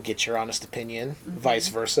you. We'll get your honest opinion. Vice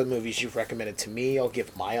versa. Movies you've recommended to me, I'll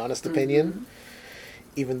give my honest opinion.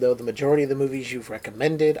 Even though the majority of the movies you've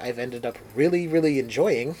recommended, I've ended up really, really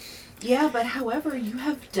enjoying. Yeah, but however, you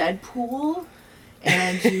have Deadpool,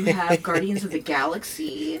 and you have Guardians of the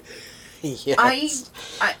Galaxy. Yes.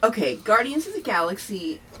 Okay, Guardians of the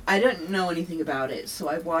Galaxy, I didn't know anything about it, so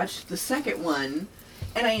I watched the second one,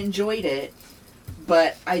 and I enjoyed it,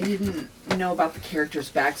 but I didn't know about the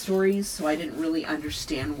characters' backstories, so I didn't really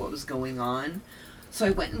understand what was going on. So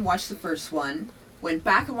I went and watched the first one, went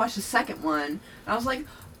back and watched the second one, and I was like,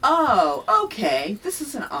 oh, okay, this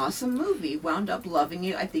is an awesome movie. Wound up loving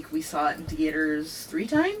it. I think we saw it in theaters 3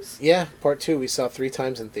 times? Yeah, part 2 we saw 3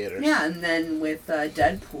 times in theaters. Yeah, and then with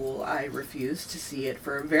Deadpool, I refused to see it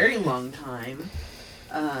for a very long time.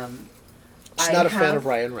 Just not a fan of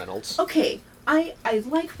Ryan Reynolds. Okay, I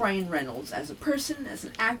like Ryan Reynolds as a person, as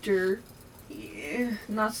an actor,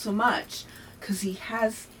 not so much, because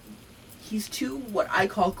he's too what I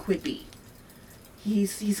call quippy.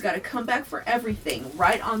 He's got to come back for everything,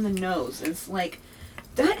 right on the nose. It's like,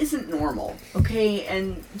 that isn't normal, okay?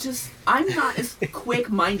 And just, I'm not as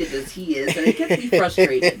quick-minded as he is, and it gets me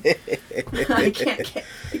frustrated. I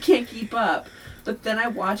can't keep up. But then I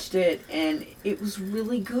watched it, and it was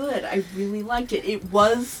really good. I really liked it. It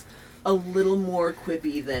was a little more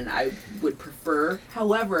quippy than I would prefer.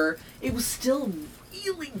 However, it was still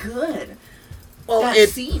really good. Well, that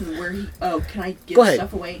scene where he... Oh, can I give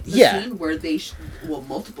stuff away? The scene where they...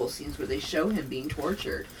 multiple scenes where they show him being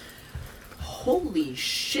tortured. Holy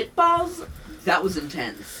shitballs, that was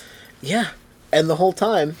intense. Yeah, and the whole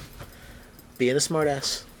time, being a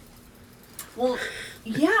smartass. Well,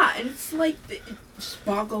 yeah, and it's like, it just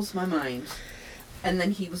boggles my mind. And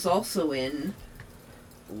then he was also in...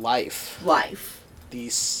 Life. The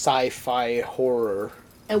sci-fi horror.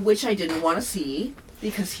 And which I didn't want to see,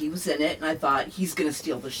 because he was in it, and I thought, he's going to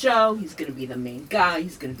steal the show, he's going to be the main guy,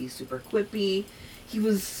 he's going to be super quippy. He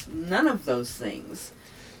was none of those things.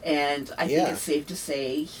 And I think it's safe to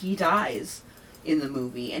say he dies in the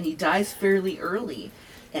movie, and he dies fairly early.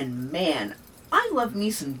 And man, I love me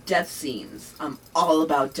some death scenes. I'm all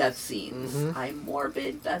about death scenes. Mm-hmm. I'm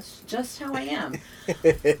morbid. That's just how I am.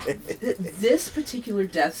 This particular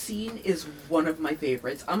death scene is one of my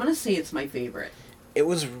favorites. I'm going to say it's my favorite. It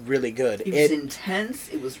was really good. It was intense.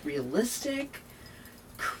 It was realistic.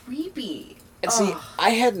 Creepy. And see,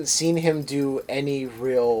 I hadn't seen him do any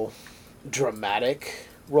real dramatic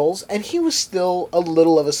roles, and he was still a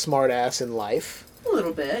little of a smartass in life. A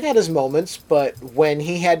little bit. He had his moments, but when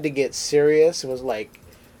he had to get serious and was like,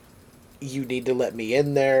 you need to let me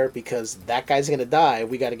in there because that guy's going to die,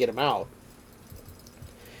 we got to get him out.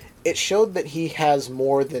 It showed that he has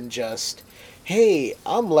more than just, hey,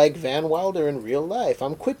 I'm like Van Wilder in real life.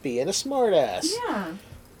 I'm quippy and a smartass. Yeah.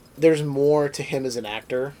 There's more to him as an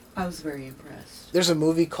actor. I was very impressed. There's a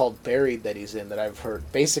movie called Buried that he's in that I've heard.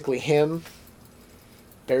 Basically him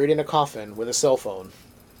buried in a coffin with a cell phone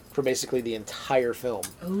for basically the entire film.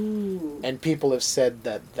 Ooh. And people have said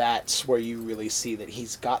that that's where you really see that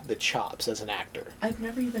he's got the chops as an actor. I've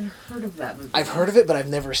never even heard of that movie. I've heard of it, but I've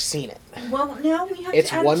never seen it. Well, now we have it's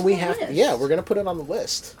to add one it to we the have. list. Yeah, we're gonna put it on the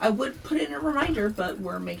list. I would put it in a reminder, but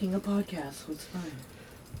we're making a podcast, so it's fine.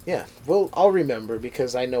 Yeah, well, I'll remember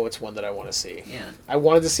because I know it's one that I want to see. Yeah. I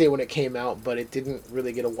wanted to see it when it came out, but it didn't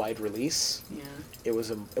really get a wide release. Yeah. It was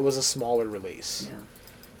a smaller release. Yeah.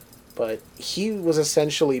 But he was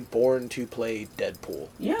essentially born to play Deadpool.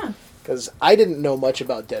 Yeah. Because I didn't know much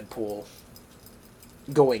about Deadpool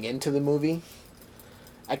going into the movie.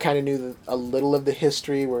 I kind of knew a little of the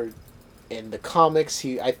history where in the comics,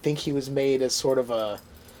 I think he was made as sort of a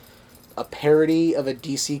parody of a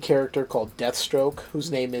DC character called Deathstroke,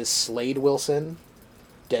 whose name is Slade Wilson.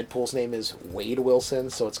 Deadpool's name is Wade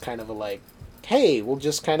Wilson, so it's kind of a like, hey, we'll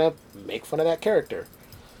just kind of make fun of that character.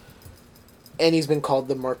 And he's been called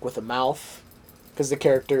the Merc with a Mouth, because the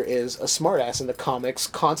character is a smartass in the comics,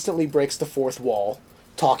 constantly breaks the fourth wall,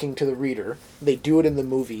 talking to the reader. They do it in the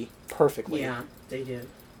movie perfectly. Yeah, they do.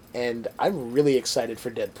 And I'm really excited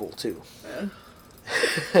for Deadpool 2.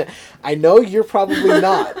 I know you're probably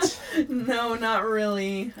not. No, not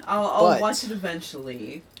really. I'll watch it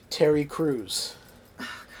eventually. Terry Crews.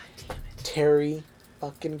 Oh, God damn it. Terry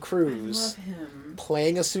fucking Crews. I love him.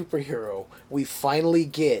 Playing a superhero. We finally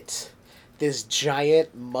get this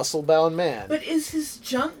giant, muscle-bound man. But is his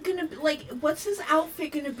junk gonna be, like, what's his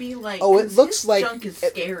outfit gonna be like? Oh, it looks his like... junk is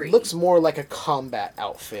scary. It looks more like a combat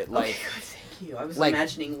outfit. Like, okay, God, thank you. I was like,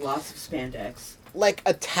 imagining lots of spandex. Like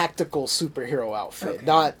a tactical superhero outfit.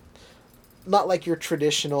 Okay. Not like your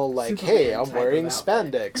traditional, like, Superman hey, I'm type wearing of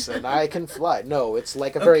outfit. spandex and I can fly. No, it's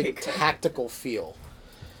like a very Okay, good. tactical feel.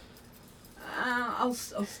 I'll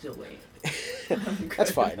still wait. That's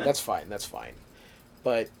fine.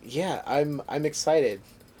 But yeah, I'm excited.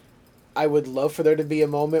 I would love for there to be a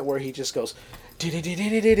moment where he just goes,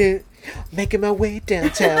 making my way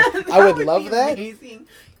downtown. I would love that. Amazing.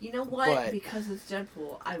 You know what? But, because it's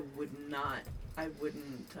Deadpool, I wouldn't.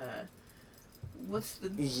 What's the?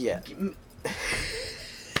 Yeah.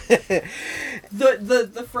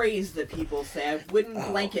 the phrase that people say, I wouldn't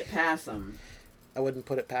blanket past them. I wouldn't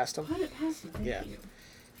put it past him. Put it past them. Thank you.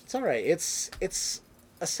 It's all right. It's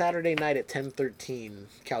a Saturday night at 10:13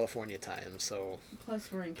 California time, so.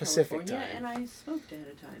 Plus, we're in Pacific California, time. and I smoked ahead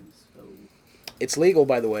of time, so. It's legal,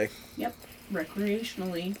 by the way. Yep,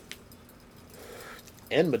 recreationally.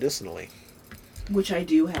 And medicinally. Which I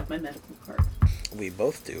do have my medical card. We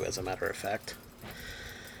both do, as a matter of fact.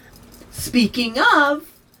 Speaking of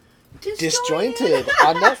Disjointed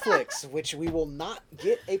on Netflix, which we will not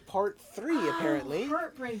get a part 3 apparently.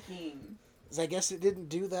 Heartbreaking. I guess it didn't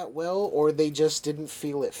do that well, or they just didn't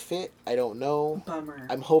feel it fit. I don't know. Bummer.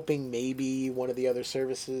 I'm hoping maybe one of the other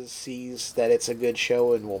services sees that it's a good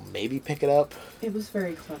show and will maybe pick it up. It was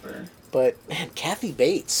very clever. But man, Kathy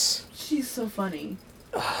Bates. She's so funny.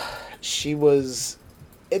 She was.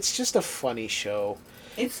 It's just a funny show.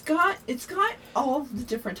 It's got all the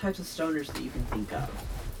different types of stoners that you can think of.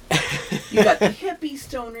 You got the hippie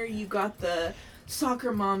stoner, you got the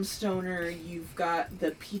soccer mom stoner, you've got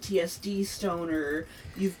the PTSD stoner,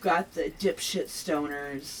 you've got the dipshit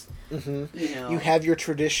stoners. Mm-hmm. You know, you have your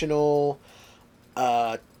traditional,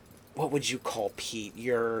 what would you call Pete?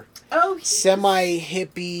 Your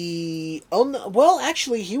semi-hippie. Oh no, well,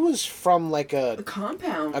 actually, he was from like a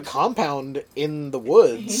compound. A compound in the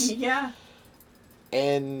woods. Yeah.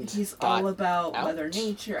 And he's all about Mother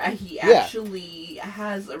Nature. He actually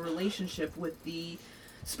has a relationship with the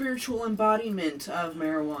spiritual embodiment of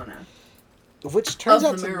marijuana. Which turns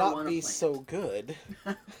out to not be so good.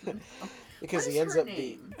 Because he ends up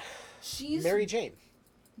being... She's... Mary Jane.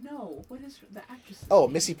 No, what is the actress? Oh,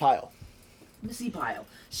 Missy Pyle. Missy Pyle.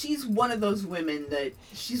 She's one of those women that...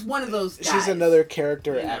 She's one of those guys. She's another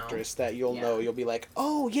character actress that you'll know. You'll be like,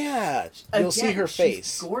 oh, yeah. You'll see her face.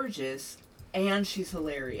 She's gorgeous. And she's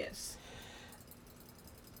hilarious.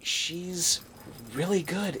 She's really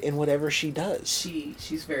good in whatever she does.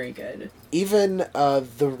 She's very good. Even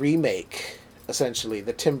the remake, essentially,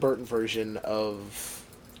 the Tim Burton version of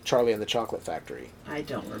Charlie and the Chocolate Factory. I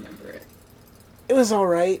don't remember it. It was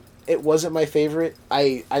alright. It wasn't my favorite.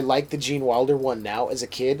 I like the Gene Wilder one now. As a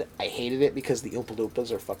kid, I hated it because the Oompa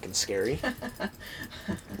Loompas are fucking scary.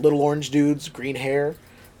 Little orange dudes, green hair.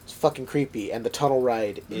 It's fucking creepy, and the tunnel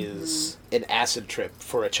ride is an acid trip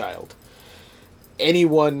for a child.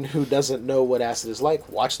 Anyone who doesn't know what acid is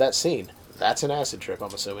like, watch that scene. That's an acid trip,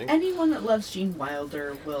 I'm assuming. Anyone that loves Gene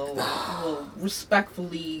Wilder will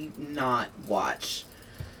respectfully not watch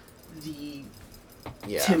the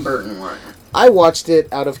Tim Burton one. I watched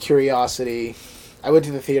it out of curiosity. I went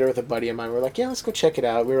to the theater with a buddy of mine. We were like, yeah, let's go check it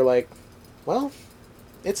out. We were like, well,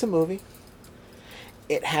 it's a movie.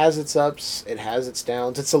 It has its ups, it has its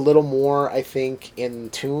downs. It's a little more, I think, in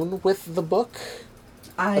tune with the book.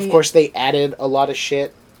 Of course, they added a lot of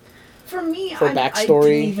shit. For me, backstory. I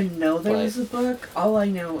didn't even know there was a book. All I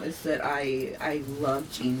know is that I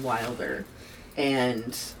love Gene Wilder.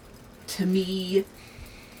 And to me,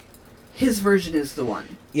 his version is the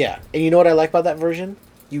one. Yeah, and you know what I like about that version?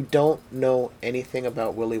 You don't know anything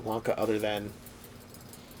about Willy Wonka other than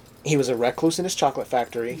he was a recluse in his chocolate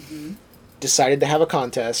factory. Mm-hmm. Decided to have a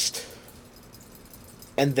contest,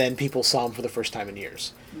 and then people saw him for the first time in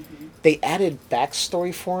years. Mm-hmm. They added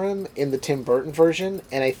backstory for him in the Tim Burton version,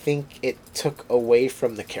 and I think it took away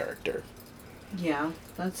from the character. Yeah,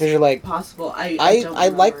 that's like, possible. I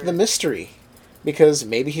like the mystery, because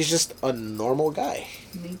maybe he's just a normal guy.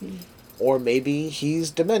 Maybe. Or maybe he's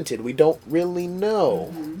demented. We don't really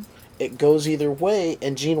know. Mm-hmm. It goes either way,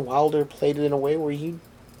 and Gene Wilder played it in a way where you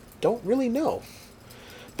don't really know.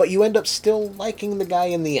 But you end up still liking the guy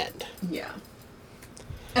in the end. Yeah.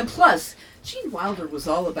 And plus, Gene Wilder was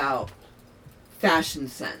all about fashion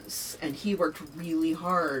sense. And he worked really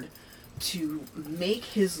hard to make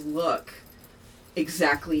his look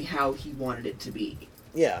exactly how he wanted it to be.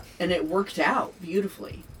 Yeah. And it worked out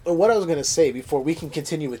beautifully. What I was going to say before we can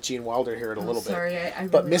continue with Gene Wilder here in a little bit. I really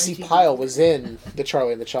but Missy Pyle was in the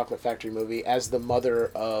Charlie and the Chocolate Factory movie as the mother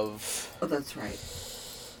of... Oh, that's right.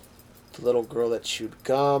 The little girl that chewed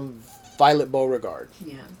gum, Violet Beauregard.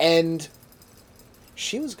 Yeah. And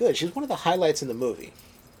she was good. She was one of the highlights in the movie.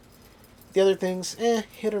 The other things,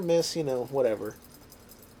 hit or miss, whatever.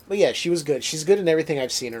 But yeah, she was good. She's good in everything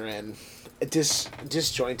I've seen her in.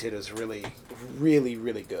 Disjointed is really, really,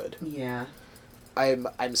 really good. Yeah.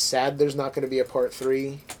 I'm sad there's not going to be a part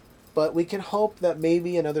 3, but we can hope that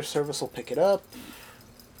maybe another service will pick it up.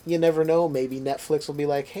 You never know. Maybe Netflix will be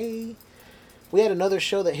like, hey... We had another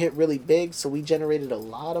show that hit really big, so we generated a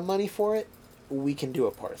lot of money for it. We can do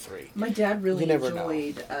a part 3. My dad really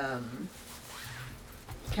enjoyed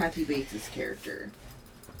Kathy Bates' character.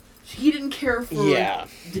 He didn't care for the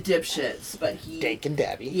dipshits, but he... Dank and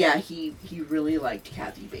Dabby. Yeah, he really liked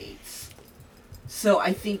Kathy Bates. So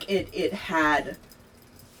I think it had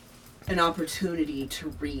an opportunity to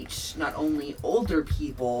reach not only older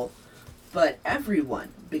people, but everyone.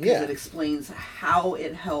 Because it explains how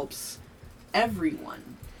it helps...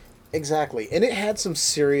 everyone. Exactly. And it had some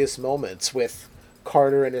serious moments with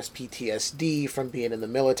Carter and his PTSD from being in the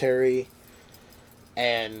military.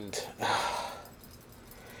 And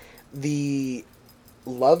the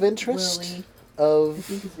love interest Willie. of... I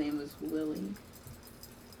think his name was Willie.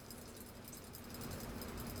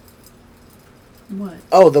 What?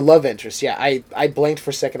 Oh, the love interest. Yeah, I blanked for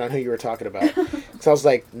a second on who you were talking about. So I was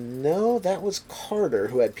like, no, that was Carter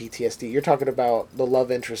who had PTSD. You're talking about the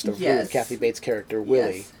love interest of Yes. Ruth, Kathy Bates' character,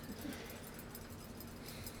 Willie. Yes.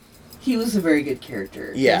 He was a very good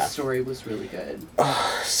character. Yeah. His story was really good.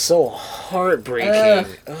 So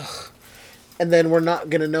heartbreaking. Ugh. And then we're not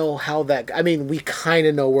going to know how that... I mean, we kind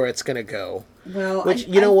of know where it's going to go. Well, Which,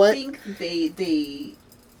 you know what? I think they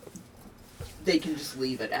can just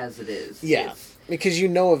leave it as it is. Yeah. Because you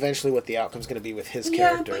know eventually what the outcome's going to be with his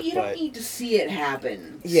character. Yeah, but you don't need to see it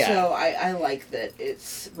happen. Yeah. So I like that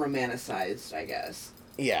it's romanticized, I guess.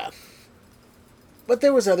 Yeah. But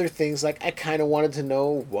there was other things, like I kind of wanted to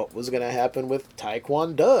know what was going to happen with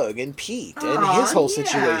Taekwon Doug and Pete and his whole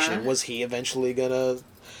situation. Was he eventually going to,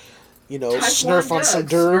 you know, snurf on some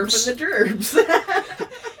derbs? Snurf on the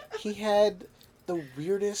derbs. He had the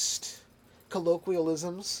weirdest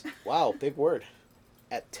colloquialisms. Wow, big word.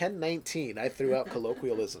 At 10:19, I threw out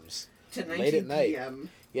colloquialisms. Late at night. PM.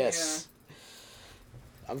 Yes.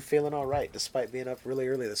 I'm feeling all right, despite being up really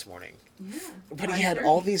early this morning. Yeah. But he had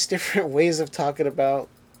all these different ways of talking about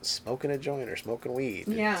smoking a joint or smoking weed.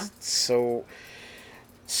 Yeah. So,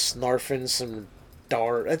 snarfing some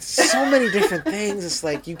dart. It's so many different things. It's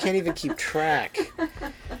like you can't even keep track.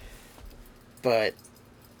 But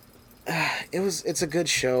it's a good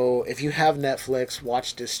show. If you have Netflix,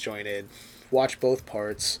 watch Disjointed. Watch both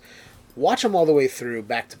parts. Watch them all the way through,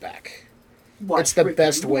 back to back. It's the Rick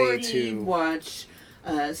best and way Morty, to... Watch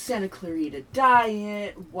Santa Clarita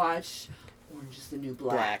Diet. Watch Orange is the New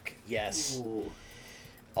Black. Yes. Ooh.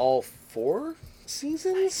 All 4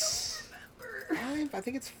 seasons? I don't remember. I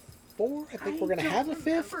think it's 4. I think we're going to have a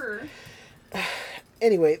 5th. Remember.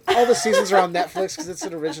 Anyway, all the seasons are on Netflix because it's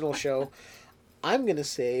an original show. I'm going to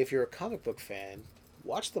say, if you're a comic book fan,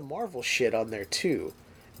 watch the Marvel shit on there too.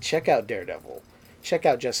 Check out Daredevil. Check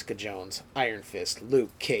out Jessica Jones, Iron Fist, Luke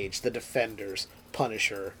Cage, The Defenders,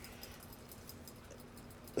 Punisher.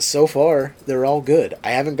 So far, they're all good. I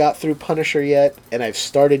haven't got through Punisher yet, and I've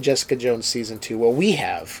started Jessica Jones Season 2. Well, we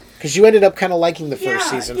have. Because you ended up kind of liking the first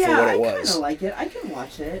season for what it was. I kind of like it. I can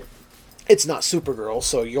watch it. It's not Supergirl,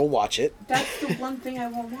 so you'll watch it. That's the one thing I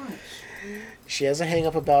won't watch. She has a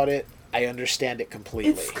hang-up about it. I understand it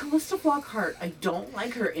completely. It's Callista Flockhart. I don't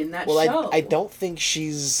like her in that show. Well, I don't think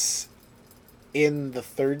she's in the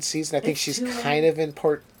 3rd season. I think she's kind of in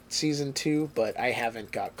season 2, but I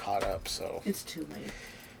haven't got caught up, so... It's too late.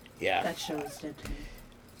 Yeah. That show is dead to me.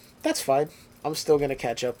 That's fine. I'm still going to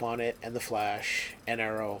catch up on it, and The Flash, and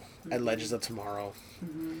Arrow, and Legends of Tomorrow.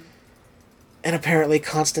 Mm-hmm. And apparently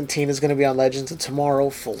Constantine is going to be on Legends of Tomorrow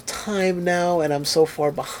full-time now, and I'm so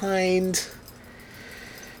far behind...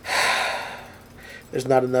 There's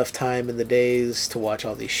not enough time in the days to watch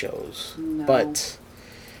all these shows. No. But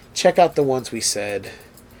check out the ones we said.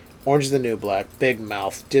 Orange is the New Black, Big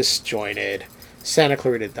Mouth, Disjointed, Santa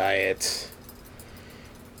Clarita Diet.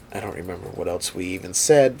 I don't remember what else we even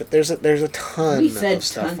said, but there's a ton of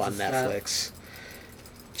stuff on Netflix.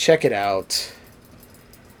 Check it out.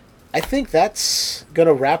 I think that's going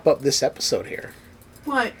to wrap up this episode here.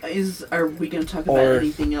 What are we going to talk about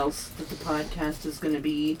anything else that the podcast is going to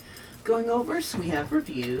be going over? So we have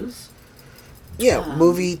reviews. Yeah,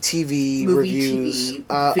 movie, TV reviews. TV,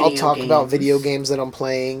 I'll talk games. about video games that I'm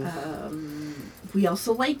playing. We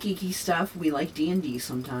also like geeky stuff. We like D&D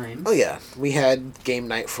sometimes. Oh yeah, we had game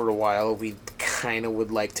night for a while. We kind of would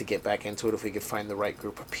like to get back into it if we could find the right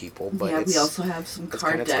group of people. But yeah, we also have some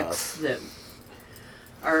card decks tough. that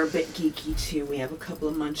are a bit geeky too. We have a couple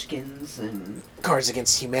of Munchkins and Cards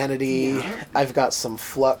Against Humanity. Yeah. I've got some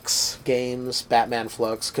Flux games, Batman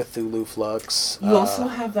Flux, Cthulhu Flux. you also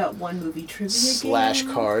have that one movie trivia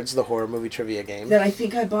game. Cards, the horror movie trivia game. That I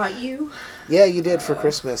think I bought you. Yeah, you did for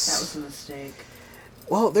Christmas. That was a mistake.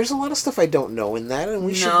 Well, there's a lot of stuff I don't know in that, and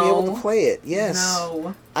we should be able to play it. Yes.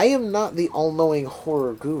 No. I am not the all-knowing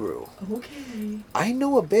horror guru. Okay. I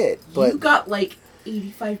know a bit, but... You got like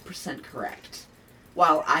 85% correct.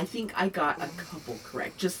 While I think I got a couple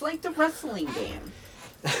correct. Just like the wrestling game.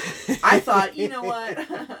 I thought, you know what?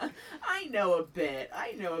 I know a bit.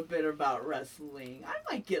 I know a bit about wrestling. I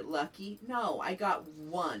might get lucky. No, I got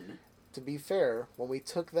one. To be fair, when we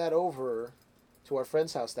took that over to our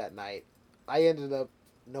friend's house that night, I ended up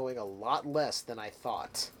knowing a lot less than I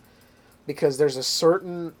thought. Because there's a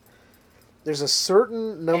certain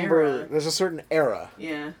number, there's a certain era.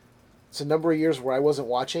 Yeah. It's a number of years where I wasn't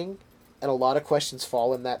watching, and a lot of questions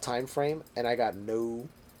fall in that time frame, and I got no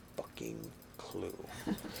fucking clue.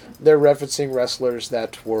 They're referencing wrestlers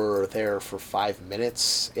that were there for 5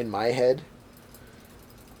 minutes in my head.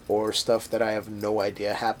 or stuff that I have no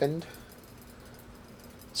idea happened.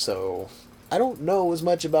 So, I don't know as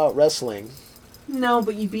much about wrestling. No,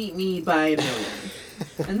 but you beat me by a million.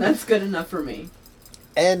 And that's good enough for me.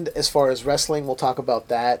 And as far as wrestling, we'll talk about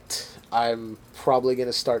that. I'm probably going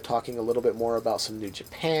to start talking a little bit more about some New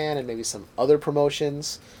Japan and maybe some other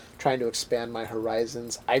promotions, trying to expand my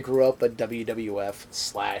horizons. I grew up a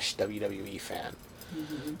WWF/WWE fan.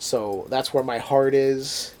 Mm-hmm. So that's where my heart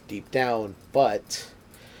is, deep down. But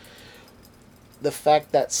the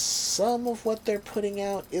fact that some of what they're putting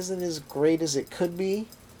out isn't as great as it could be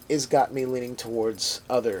has got me leaning towards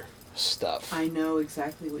other stuff. I know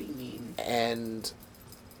exactly what you mean. And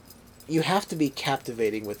you have to be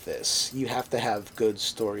captivating with this. You have to have good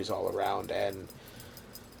stories all around, and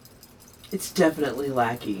it's definitely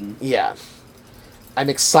lacking. yeah. I'm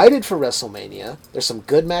excited for WrestleMania. There's some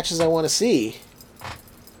good matches I want to see.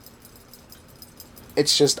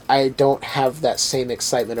 It's just I don't have that same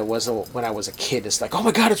excitement it was when I was a kid. It's like, oh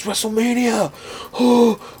my god, it's WrestleMania!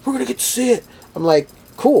 Oh, we're gonna get to see it! I'm like,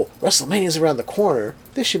 cool, WrestleMania's around the corner.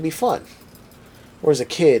 This should be fun. Whereas a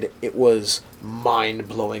kid, it was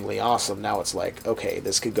mind-blowingly awesome. Now it's like, okay,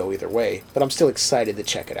 this could go either way. But I'm still excited to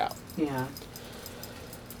check it out. Yeah.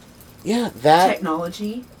 Yeah, that...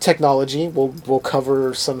 Technology. We'll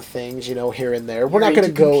cover some things, here and there. We're not going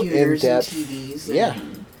to go in depth. And TVs yeah.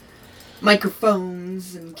 And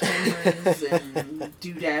microphones and cameras and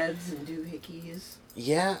doodads and doohickeys.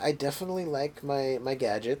 Yeah, I definitely like my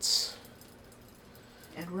gadgets.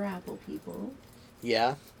 And we're Apple people.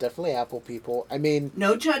 Yeah, definitely Apple people. I mean...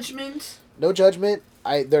 No judgment. No judgment.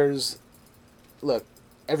 Look,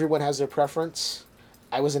 everyone has their preference.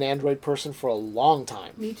 I was an Android person for a long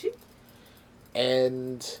time. Me too.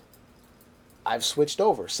 And I've switched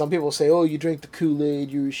over. Some people say, oh, you drink the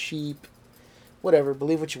Kool-Aid, you're a sheep. Whatever,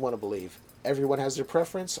 believe what you want to believe. Everyone has their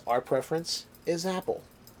preference. Our preference is Apple.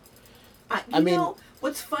 I mean,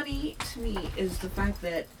 what's funny to me is the fact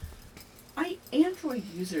that Android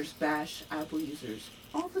users bash Apple users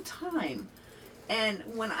all the time. And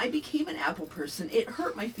when I became an Apple person, it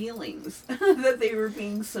hurt my feelings that they were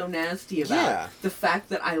being so nasty about the fact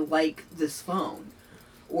that I like this phone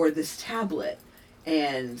or this tablet.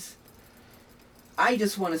 And I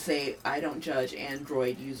just want to say I don't judge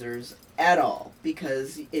Android users at all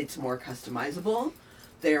because it's more customizable.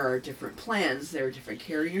 There are different plans, there are different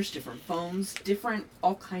carriers, different phones, different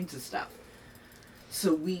all kinds of stuff.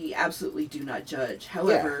 So we absolutely do not judge.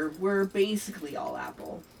 However, we're basically all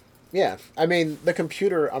Apple. Yeah. I mean, the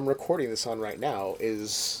computer I'm recording this on right now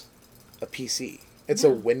is a PC. It's a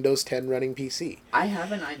Windows 10 running PC. I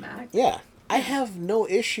have an iMac. Yeah. I have no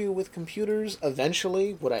issue with computers.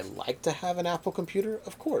 Eventually, would I like to have an Apple computer?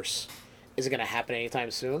 Of course. Is it going to happen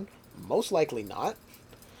anytime soon? Most likely not.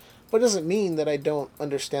 But it doesn't mean that I don't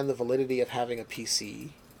understand the validity of having a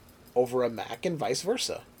PC over a Mac and vice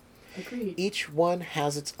versa. Agreed. Each one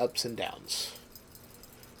has its ups and downs.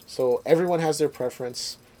 So everyone has their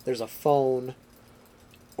preference. There's a phone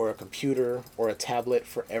or a computer or a tablet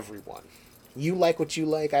for everyone. You like what you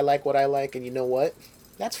like, I like what I like, and you know what?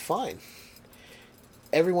 That's fine.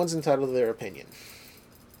 Everyone's entitled to their opinion.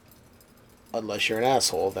 Unless you're an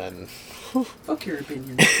asshole, then... Fuck your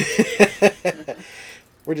opinion.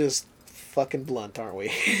 We're just fucking blunt, aren't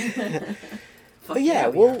we? But yeah,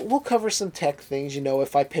 we'll cover some tech things.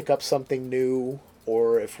 If I pick up something new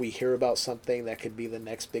or if we hear about something that could be the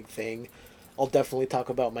next big thing, I'll definitely talk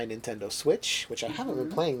about my Nintendo Switch, which I haven't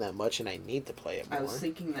been playing that much and I need to play it more. I was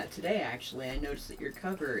thinking that today, actually. I noticed that your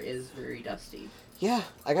cover is very dusty. Yeah,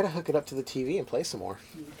 I gotta hook it up to the TV and play some more.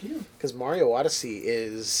 You do. Because Mario Odyssey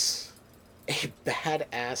is a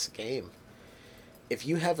badass game. If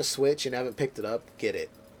you have a Switch and haven't picked it up, get it.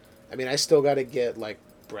 I mean, I still gotta get,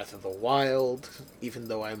 Breath of the Wild, even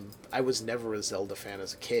though I was never a Zelda fan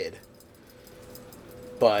as a kid.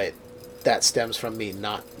 But that stems from me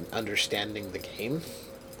not understanding the game.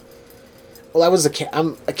 Well,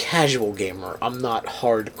 I'm a casual gamer. I'm not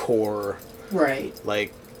hardcore. Right.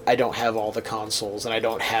 I don't have all the consoles, and I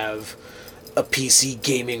don't have a PC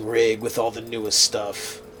gaming rig with all the newest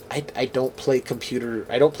stuff. I don't play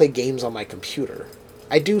games on my computer.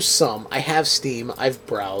 I do some. I have Steam. I've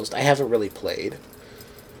browsed. I haven't really played.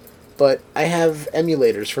 But I have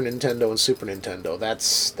emulators for Nintendo and Super Nintendo.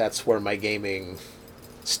 That's where my gaming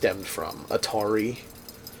stemmed from. Atari.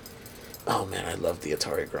 Oh man, I loved the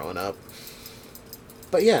Atari growing up.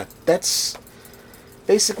 But yeah, that's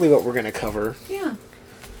basically what we're going to cover. Yeah.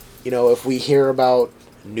 If we hear about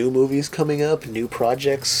new movies coming up, new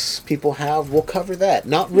projects people have, we'll cover that.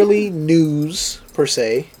 Not really news, per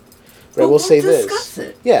se. But I will say this. Discuss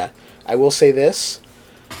it. Yeah. I will say this.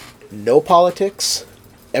 No politics.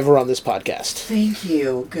 ever on this podcast. Thank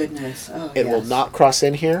you. Goodness. Oh, It will yes. not cross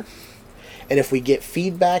in here. And if we get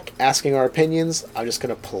feedback asking our opinions, I'm just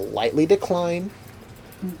going to politely decline,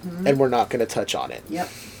 and we're not going to touch on it. Yep.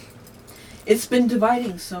 It's been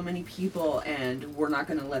dividing so many people, and we're not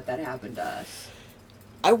going to let that happen to us.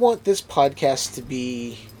 I want this podcast to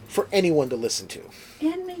be for anyone to listen to.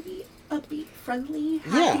 And maybe upbeat, friendly,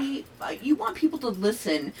 happy. You want people to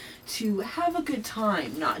listen to have a good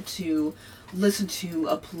time, not to listen to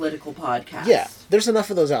a political podcast. Yeah, there's enough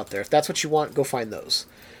of those out there. If that's what you want, go find those.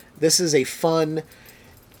 This is a fun,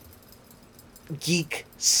 geek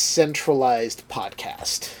centralized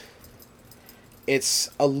podcast.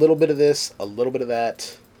 It's a little bit of this, a little bit of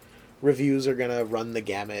that. Reviews are going to run the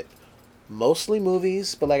gamut. Mostly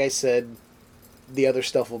movies, but like I said, the other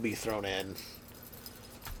stuff will be thrown in.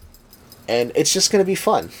 And it's just going to be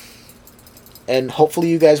fun. And hopefully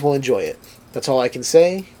you guys will enjoy it. That's all I can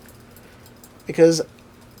say. Because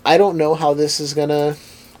I don't know how this is going to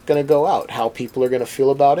go out, how people are going to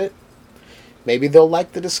feel about it. Maybe they'll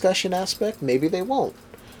like the discussion aspect, maybe they won't.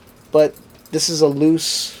 But this is a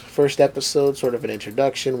loose first episode, sort of an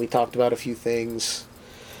introduction. We talked about a few things,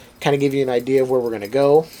 kind of give you an idea of where we're going to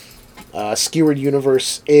go. Skewered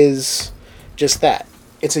Universe is just that.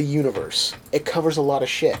 It's a universe. It covers a lot of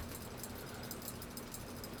shit.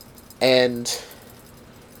 And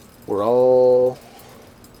we're all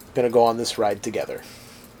going to go on this ride together.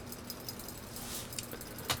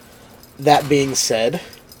 That being said,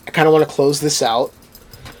 I kind of want to close this out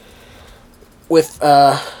with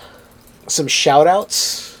some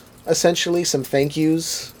shout-outs, essentially, some thank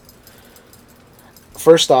yous.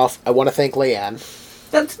 First off, I want to thank Leanne.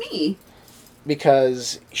 That's me.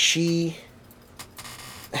 Because she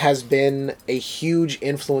has been a huge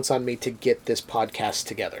influence on me to get this podcast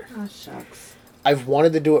together. Oh, shucks. I've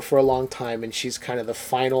wanted to do it for a long time, and she's kind of the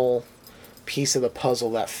final piece of the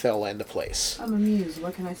puzzle that fell into place. I'm amused.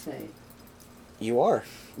 What can I say? You are.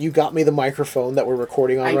 You got me the microphone that we're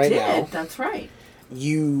recording on right now. I did. That's right.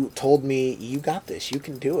 You told me, you got this. You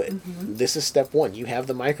can do it. Mm-hmm. This is step one. You have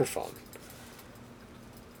the microphone.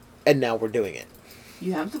 And now we're doing it.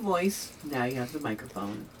 You have the voice. Now you have the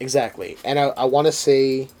microphone. Exactly. And I want to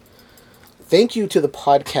say thank you to the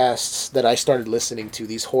podcasts that I started listening to,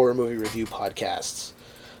 these horror movie review podcasts.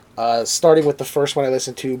 Starting with the first one I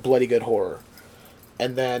listened to, Bloody Good Horror.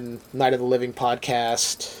 And then Night of the Living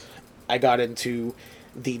podcast. I got into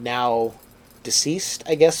the now deceased,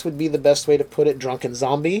 I guess would be the best way to put it, Drunken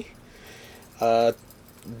Zombie.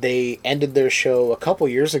 They ended their show a couple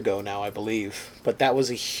years ago now, I believe. But that was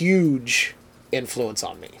a huge influence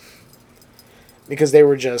on me. Because they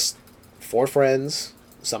were just 4 friends,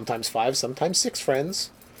 sometimes 5, sometimes 6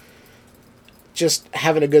 friends, just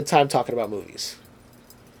having a good time talking about movies.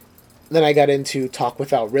 Then I got into Talk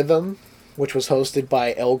Without Rhythm, which was hosted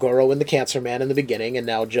by El Goro and the Cancer Man in the beginning, and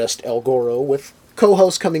now just El Goro with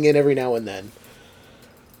co-hosts coming in every now and then.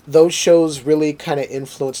 Those shows really kind of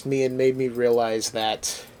influenced me and made me realize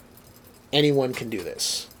that anyone can do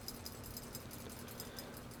this.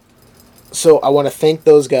 So I want to thank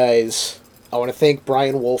those guys. I want to thank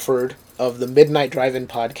Brian Wolford of the Midnight Drive-In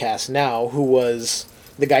podcast now, who was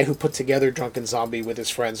the guy who put together Drunken Zombie with his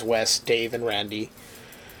friends Wes, Dave, and Randy.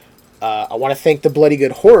 I want to thank the Bloody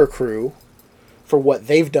Good Horror crew for what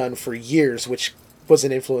they've done for years, which was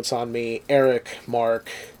an influence on me. Eric, Mark,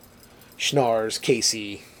 Schnars,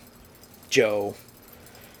 Casey, Joe.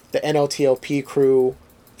 The NLTLP crew,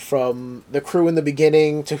 from the crew in the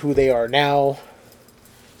beginning to who they are now.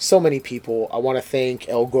 So many people. I want to thank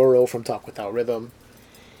El Goro from Talk Without Rhythm.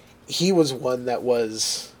 He was one that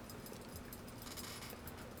was...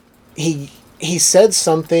 He said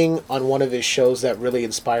something on one of his shows that really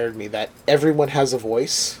inspired me, that everyone has a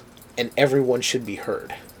voice and everyone should be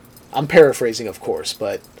heard. I'm paraphrasing, of course,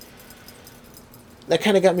 but that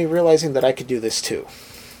kind of got me realizing that I could do this too.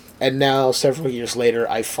 And now, several years later,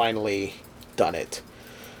 I've finally done it.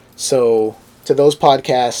 So, to those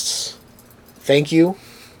podcasts, thank you.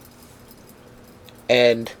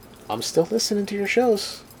 And I'm still listening to your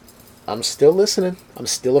shows. I'm still listening. I'm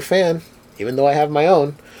still a fan, even though I have my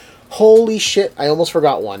own. Holy shit, I almost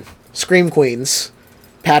forgot one. Scream Queens.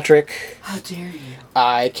 Patrick. How dare you?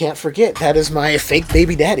 I can't forget. That is my fake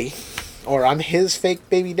baby daddy. Or I'm his fake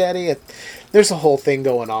baby daddy. There's a whole thing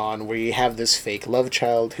going on where you have this fake love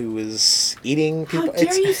child who is eating people. How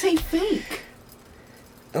dare you say fake?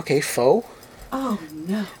 Okay, faux. Oh,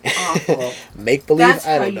 no. Awful. Make believe, That's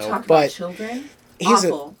I how don't you know. talk But about children? he's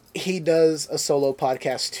Awful. he does a solo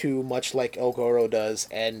podcast too, much like El Goro does,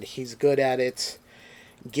 and he's good at it.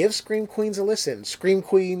 Give Scream Queens a listen. Scream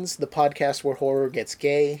Queens, the podcast where horror gets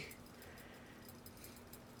gay.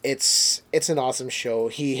 it's an awesome show.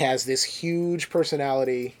 He has this huge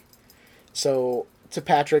personality. So to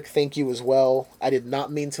Patrick, thank you as well. I did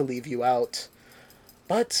not mean to leave you out,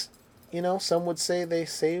 but some would say they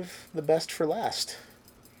save the best for last.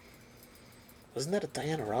 Wasn't that a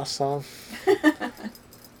Diana Ross song?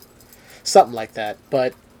 Something like that.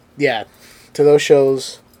 But yeah, to those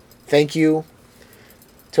shows, thank you.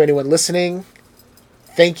 To anyone listening,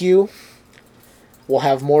 thank you. We'll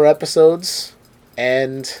have more episodes,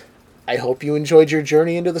 and I hope you enjoyed your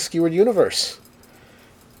journey into the Skewered universe.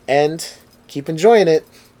 And keep enjoying it.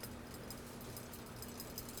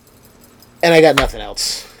 And I got nothing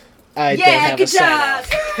else. I don't have a sign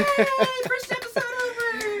off. Yay! First episode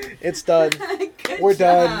over. It's done. Good We're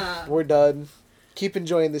job. done. We're done. Keep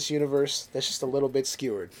enjoying this universe that's just a little bit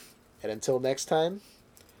skewered. And until next time,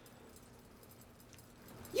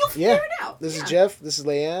 You'll figure it out. this is Jeff, this is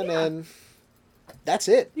Leanne, and that's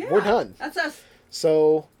it. Yeah, We're done. That's us.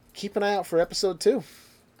 So keep an eye out for episode 2.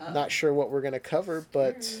 Not sure what we're going to cover,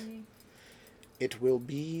 but it will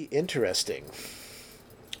be interesting.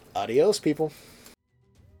 Adios, people.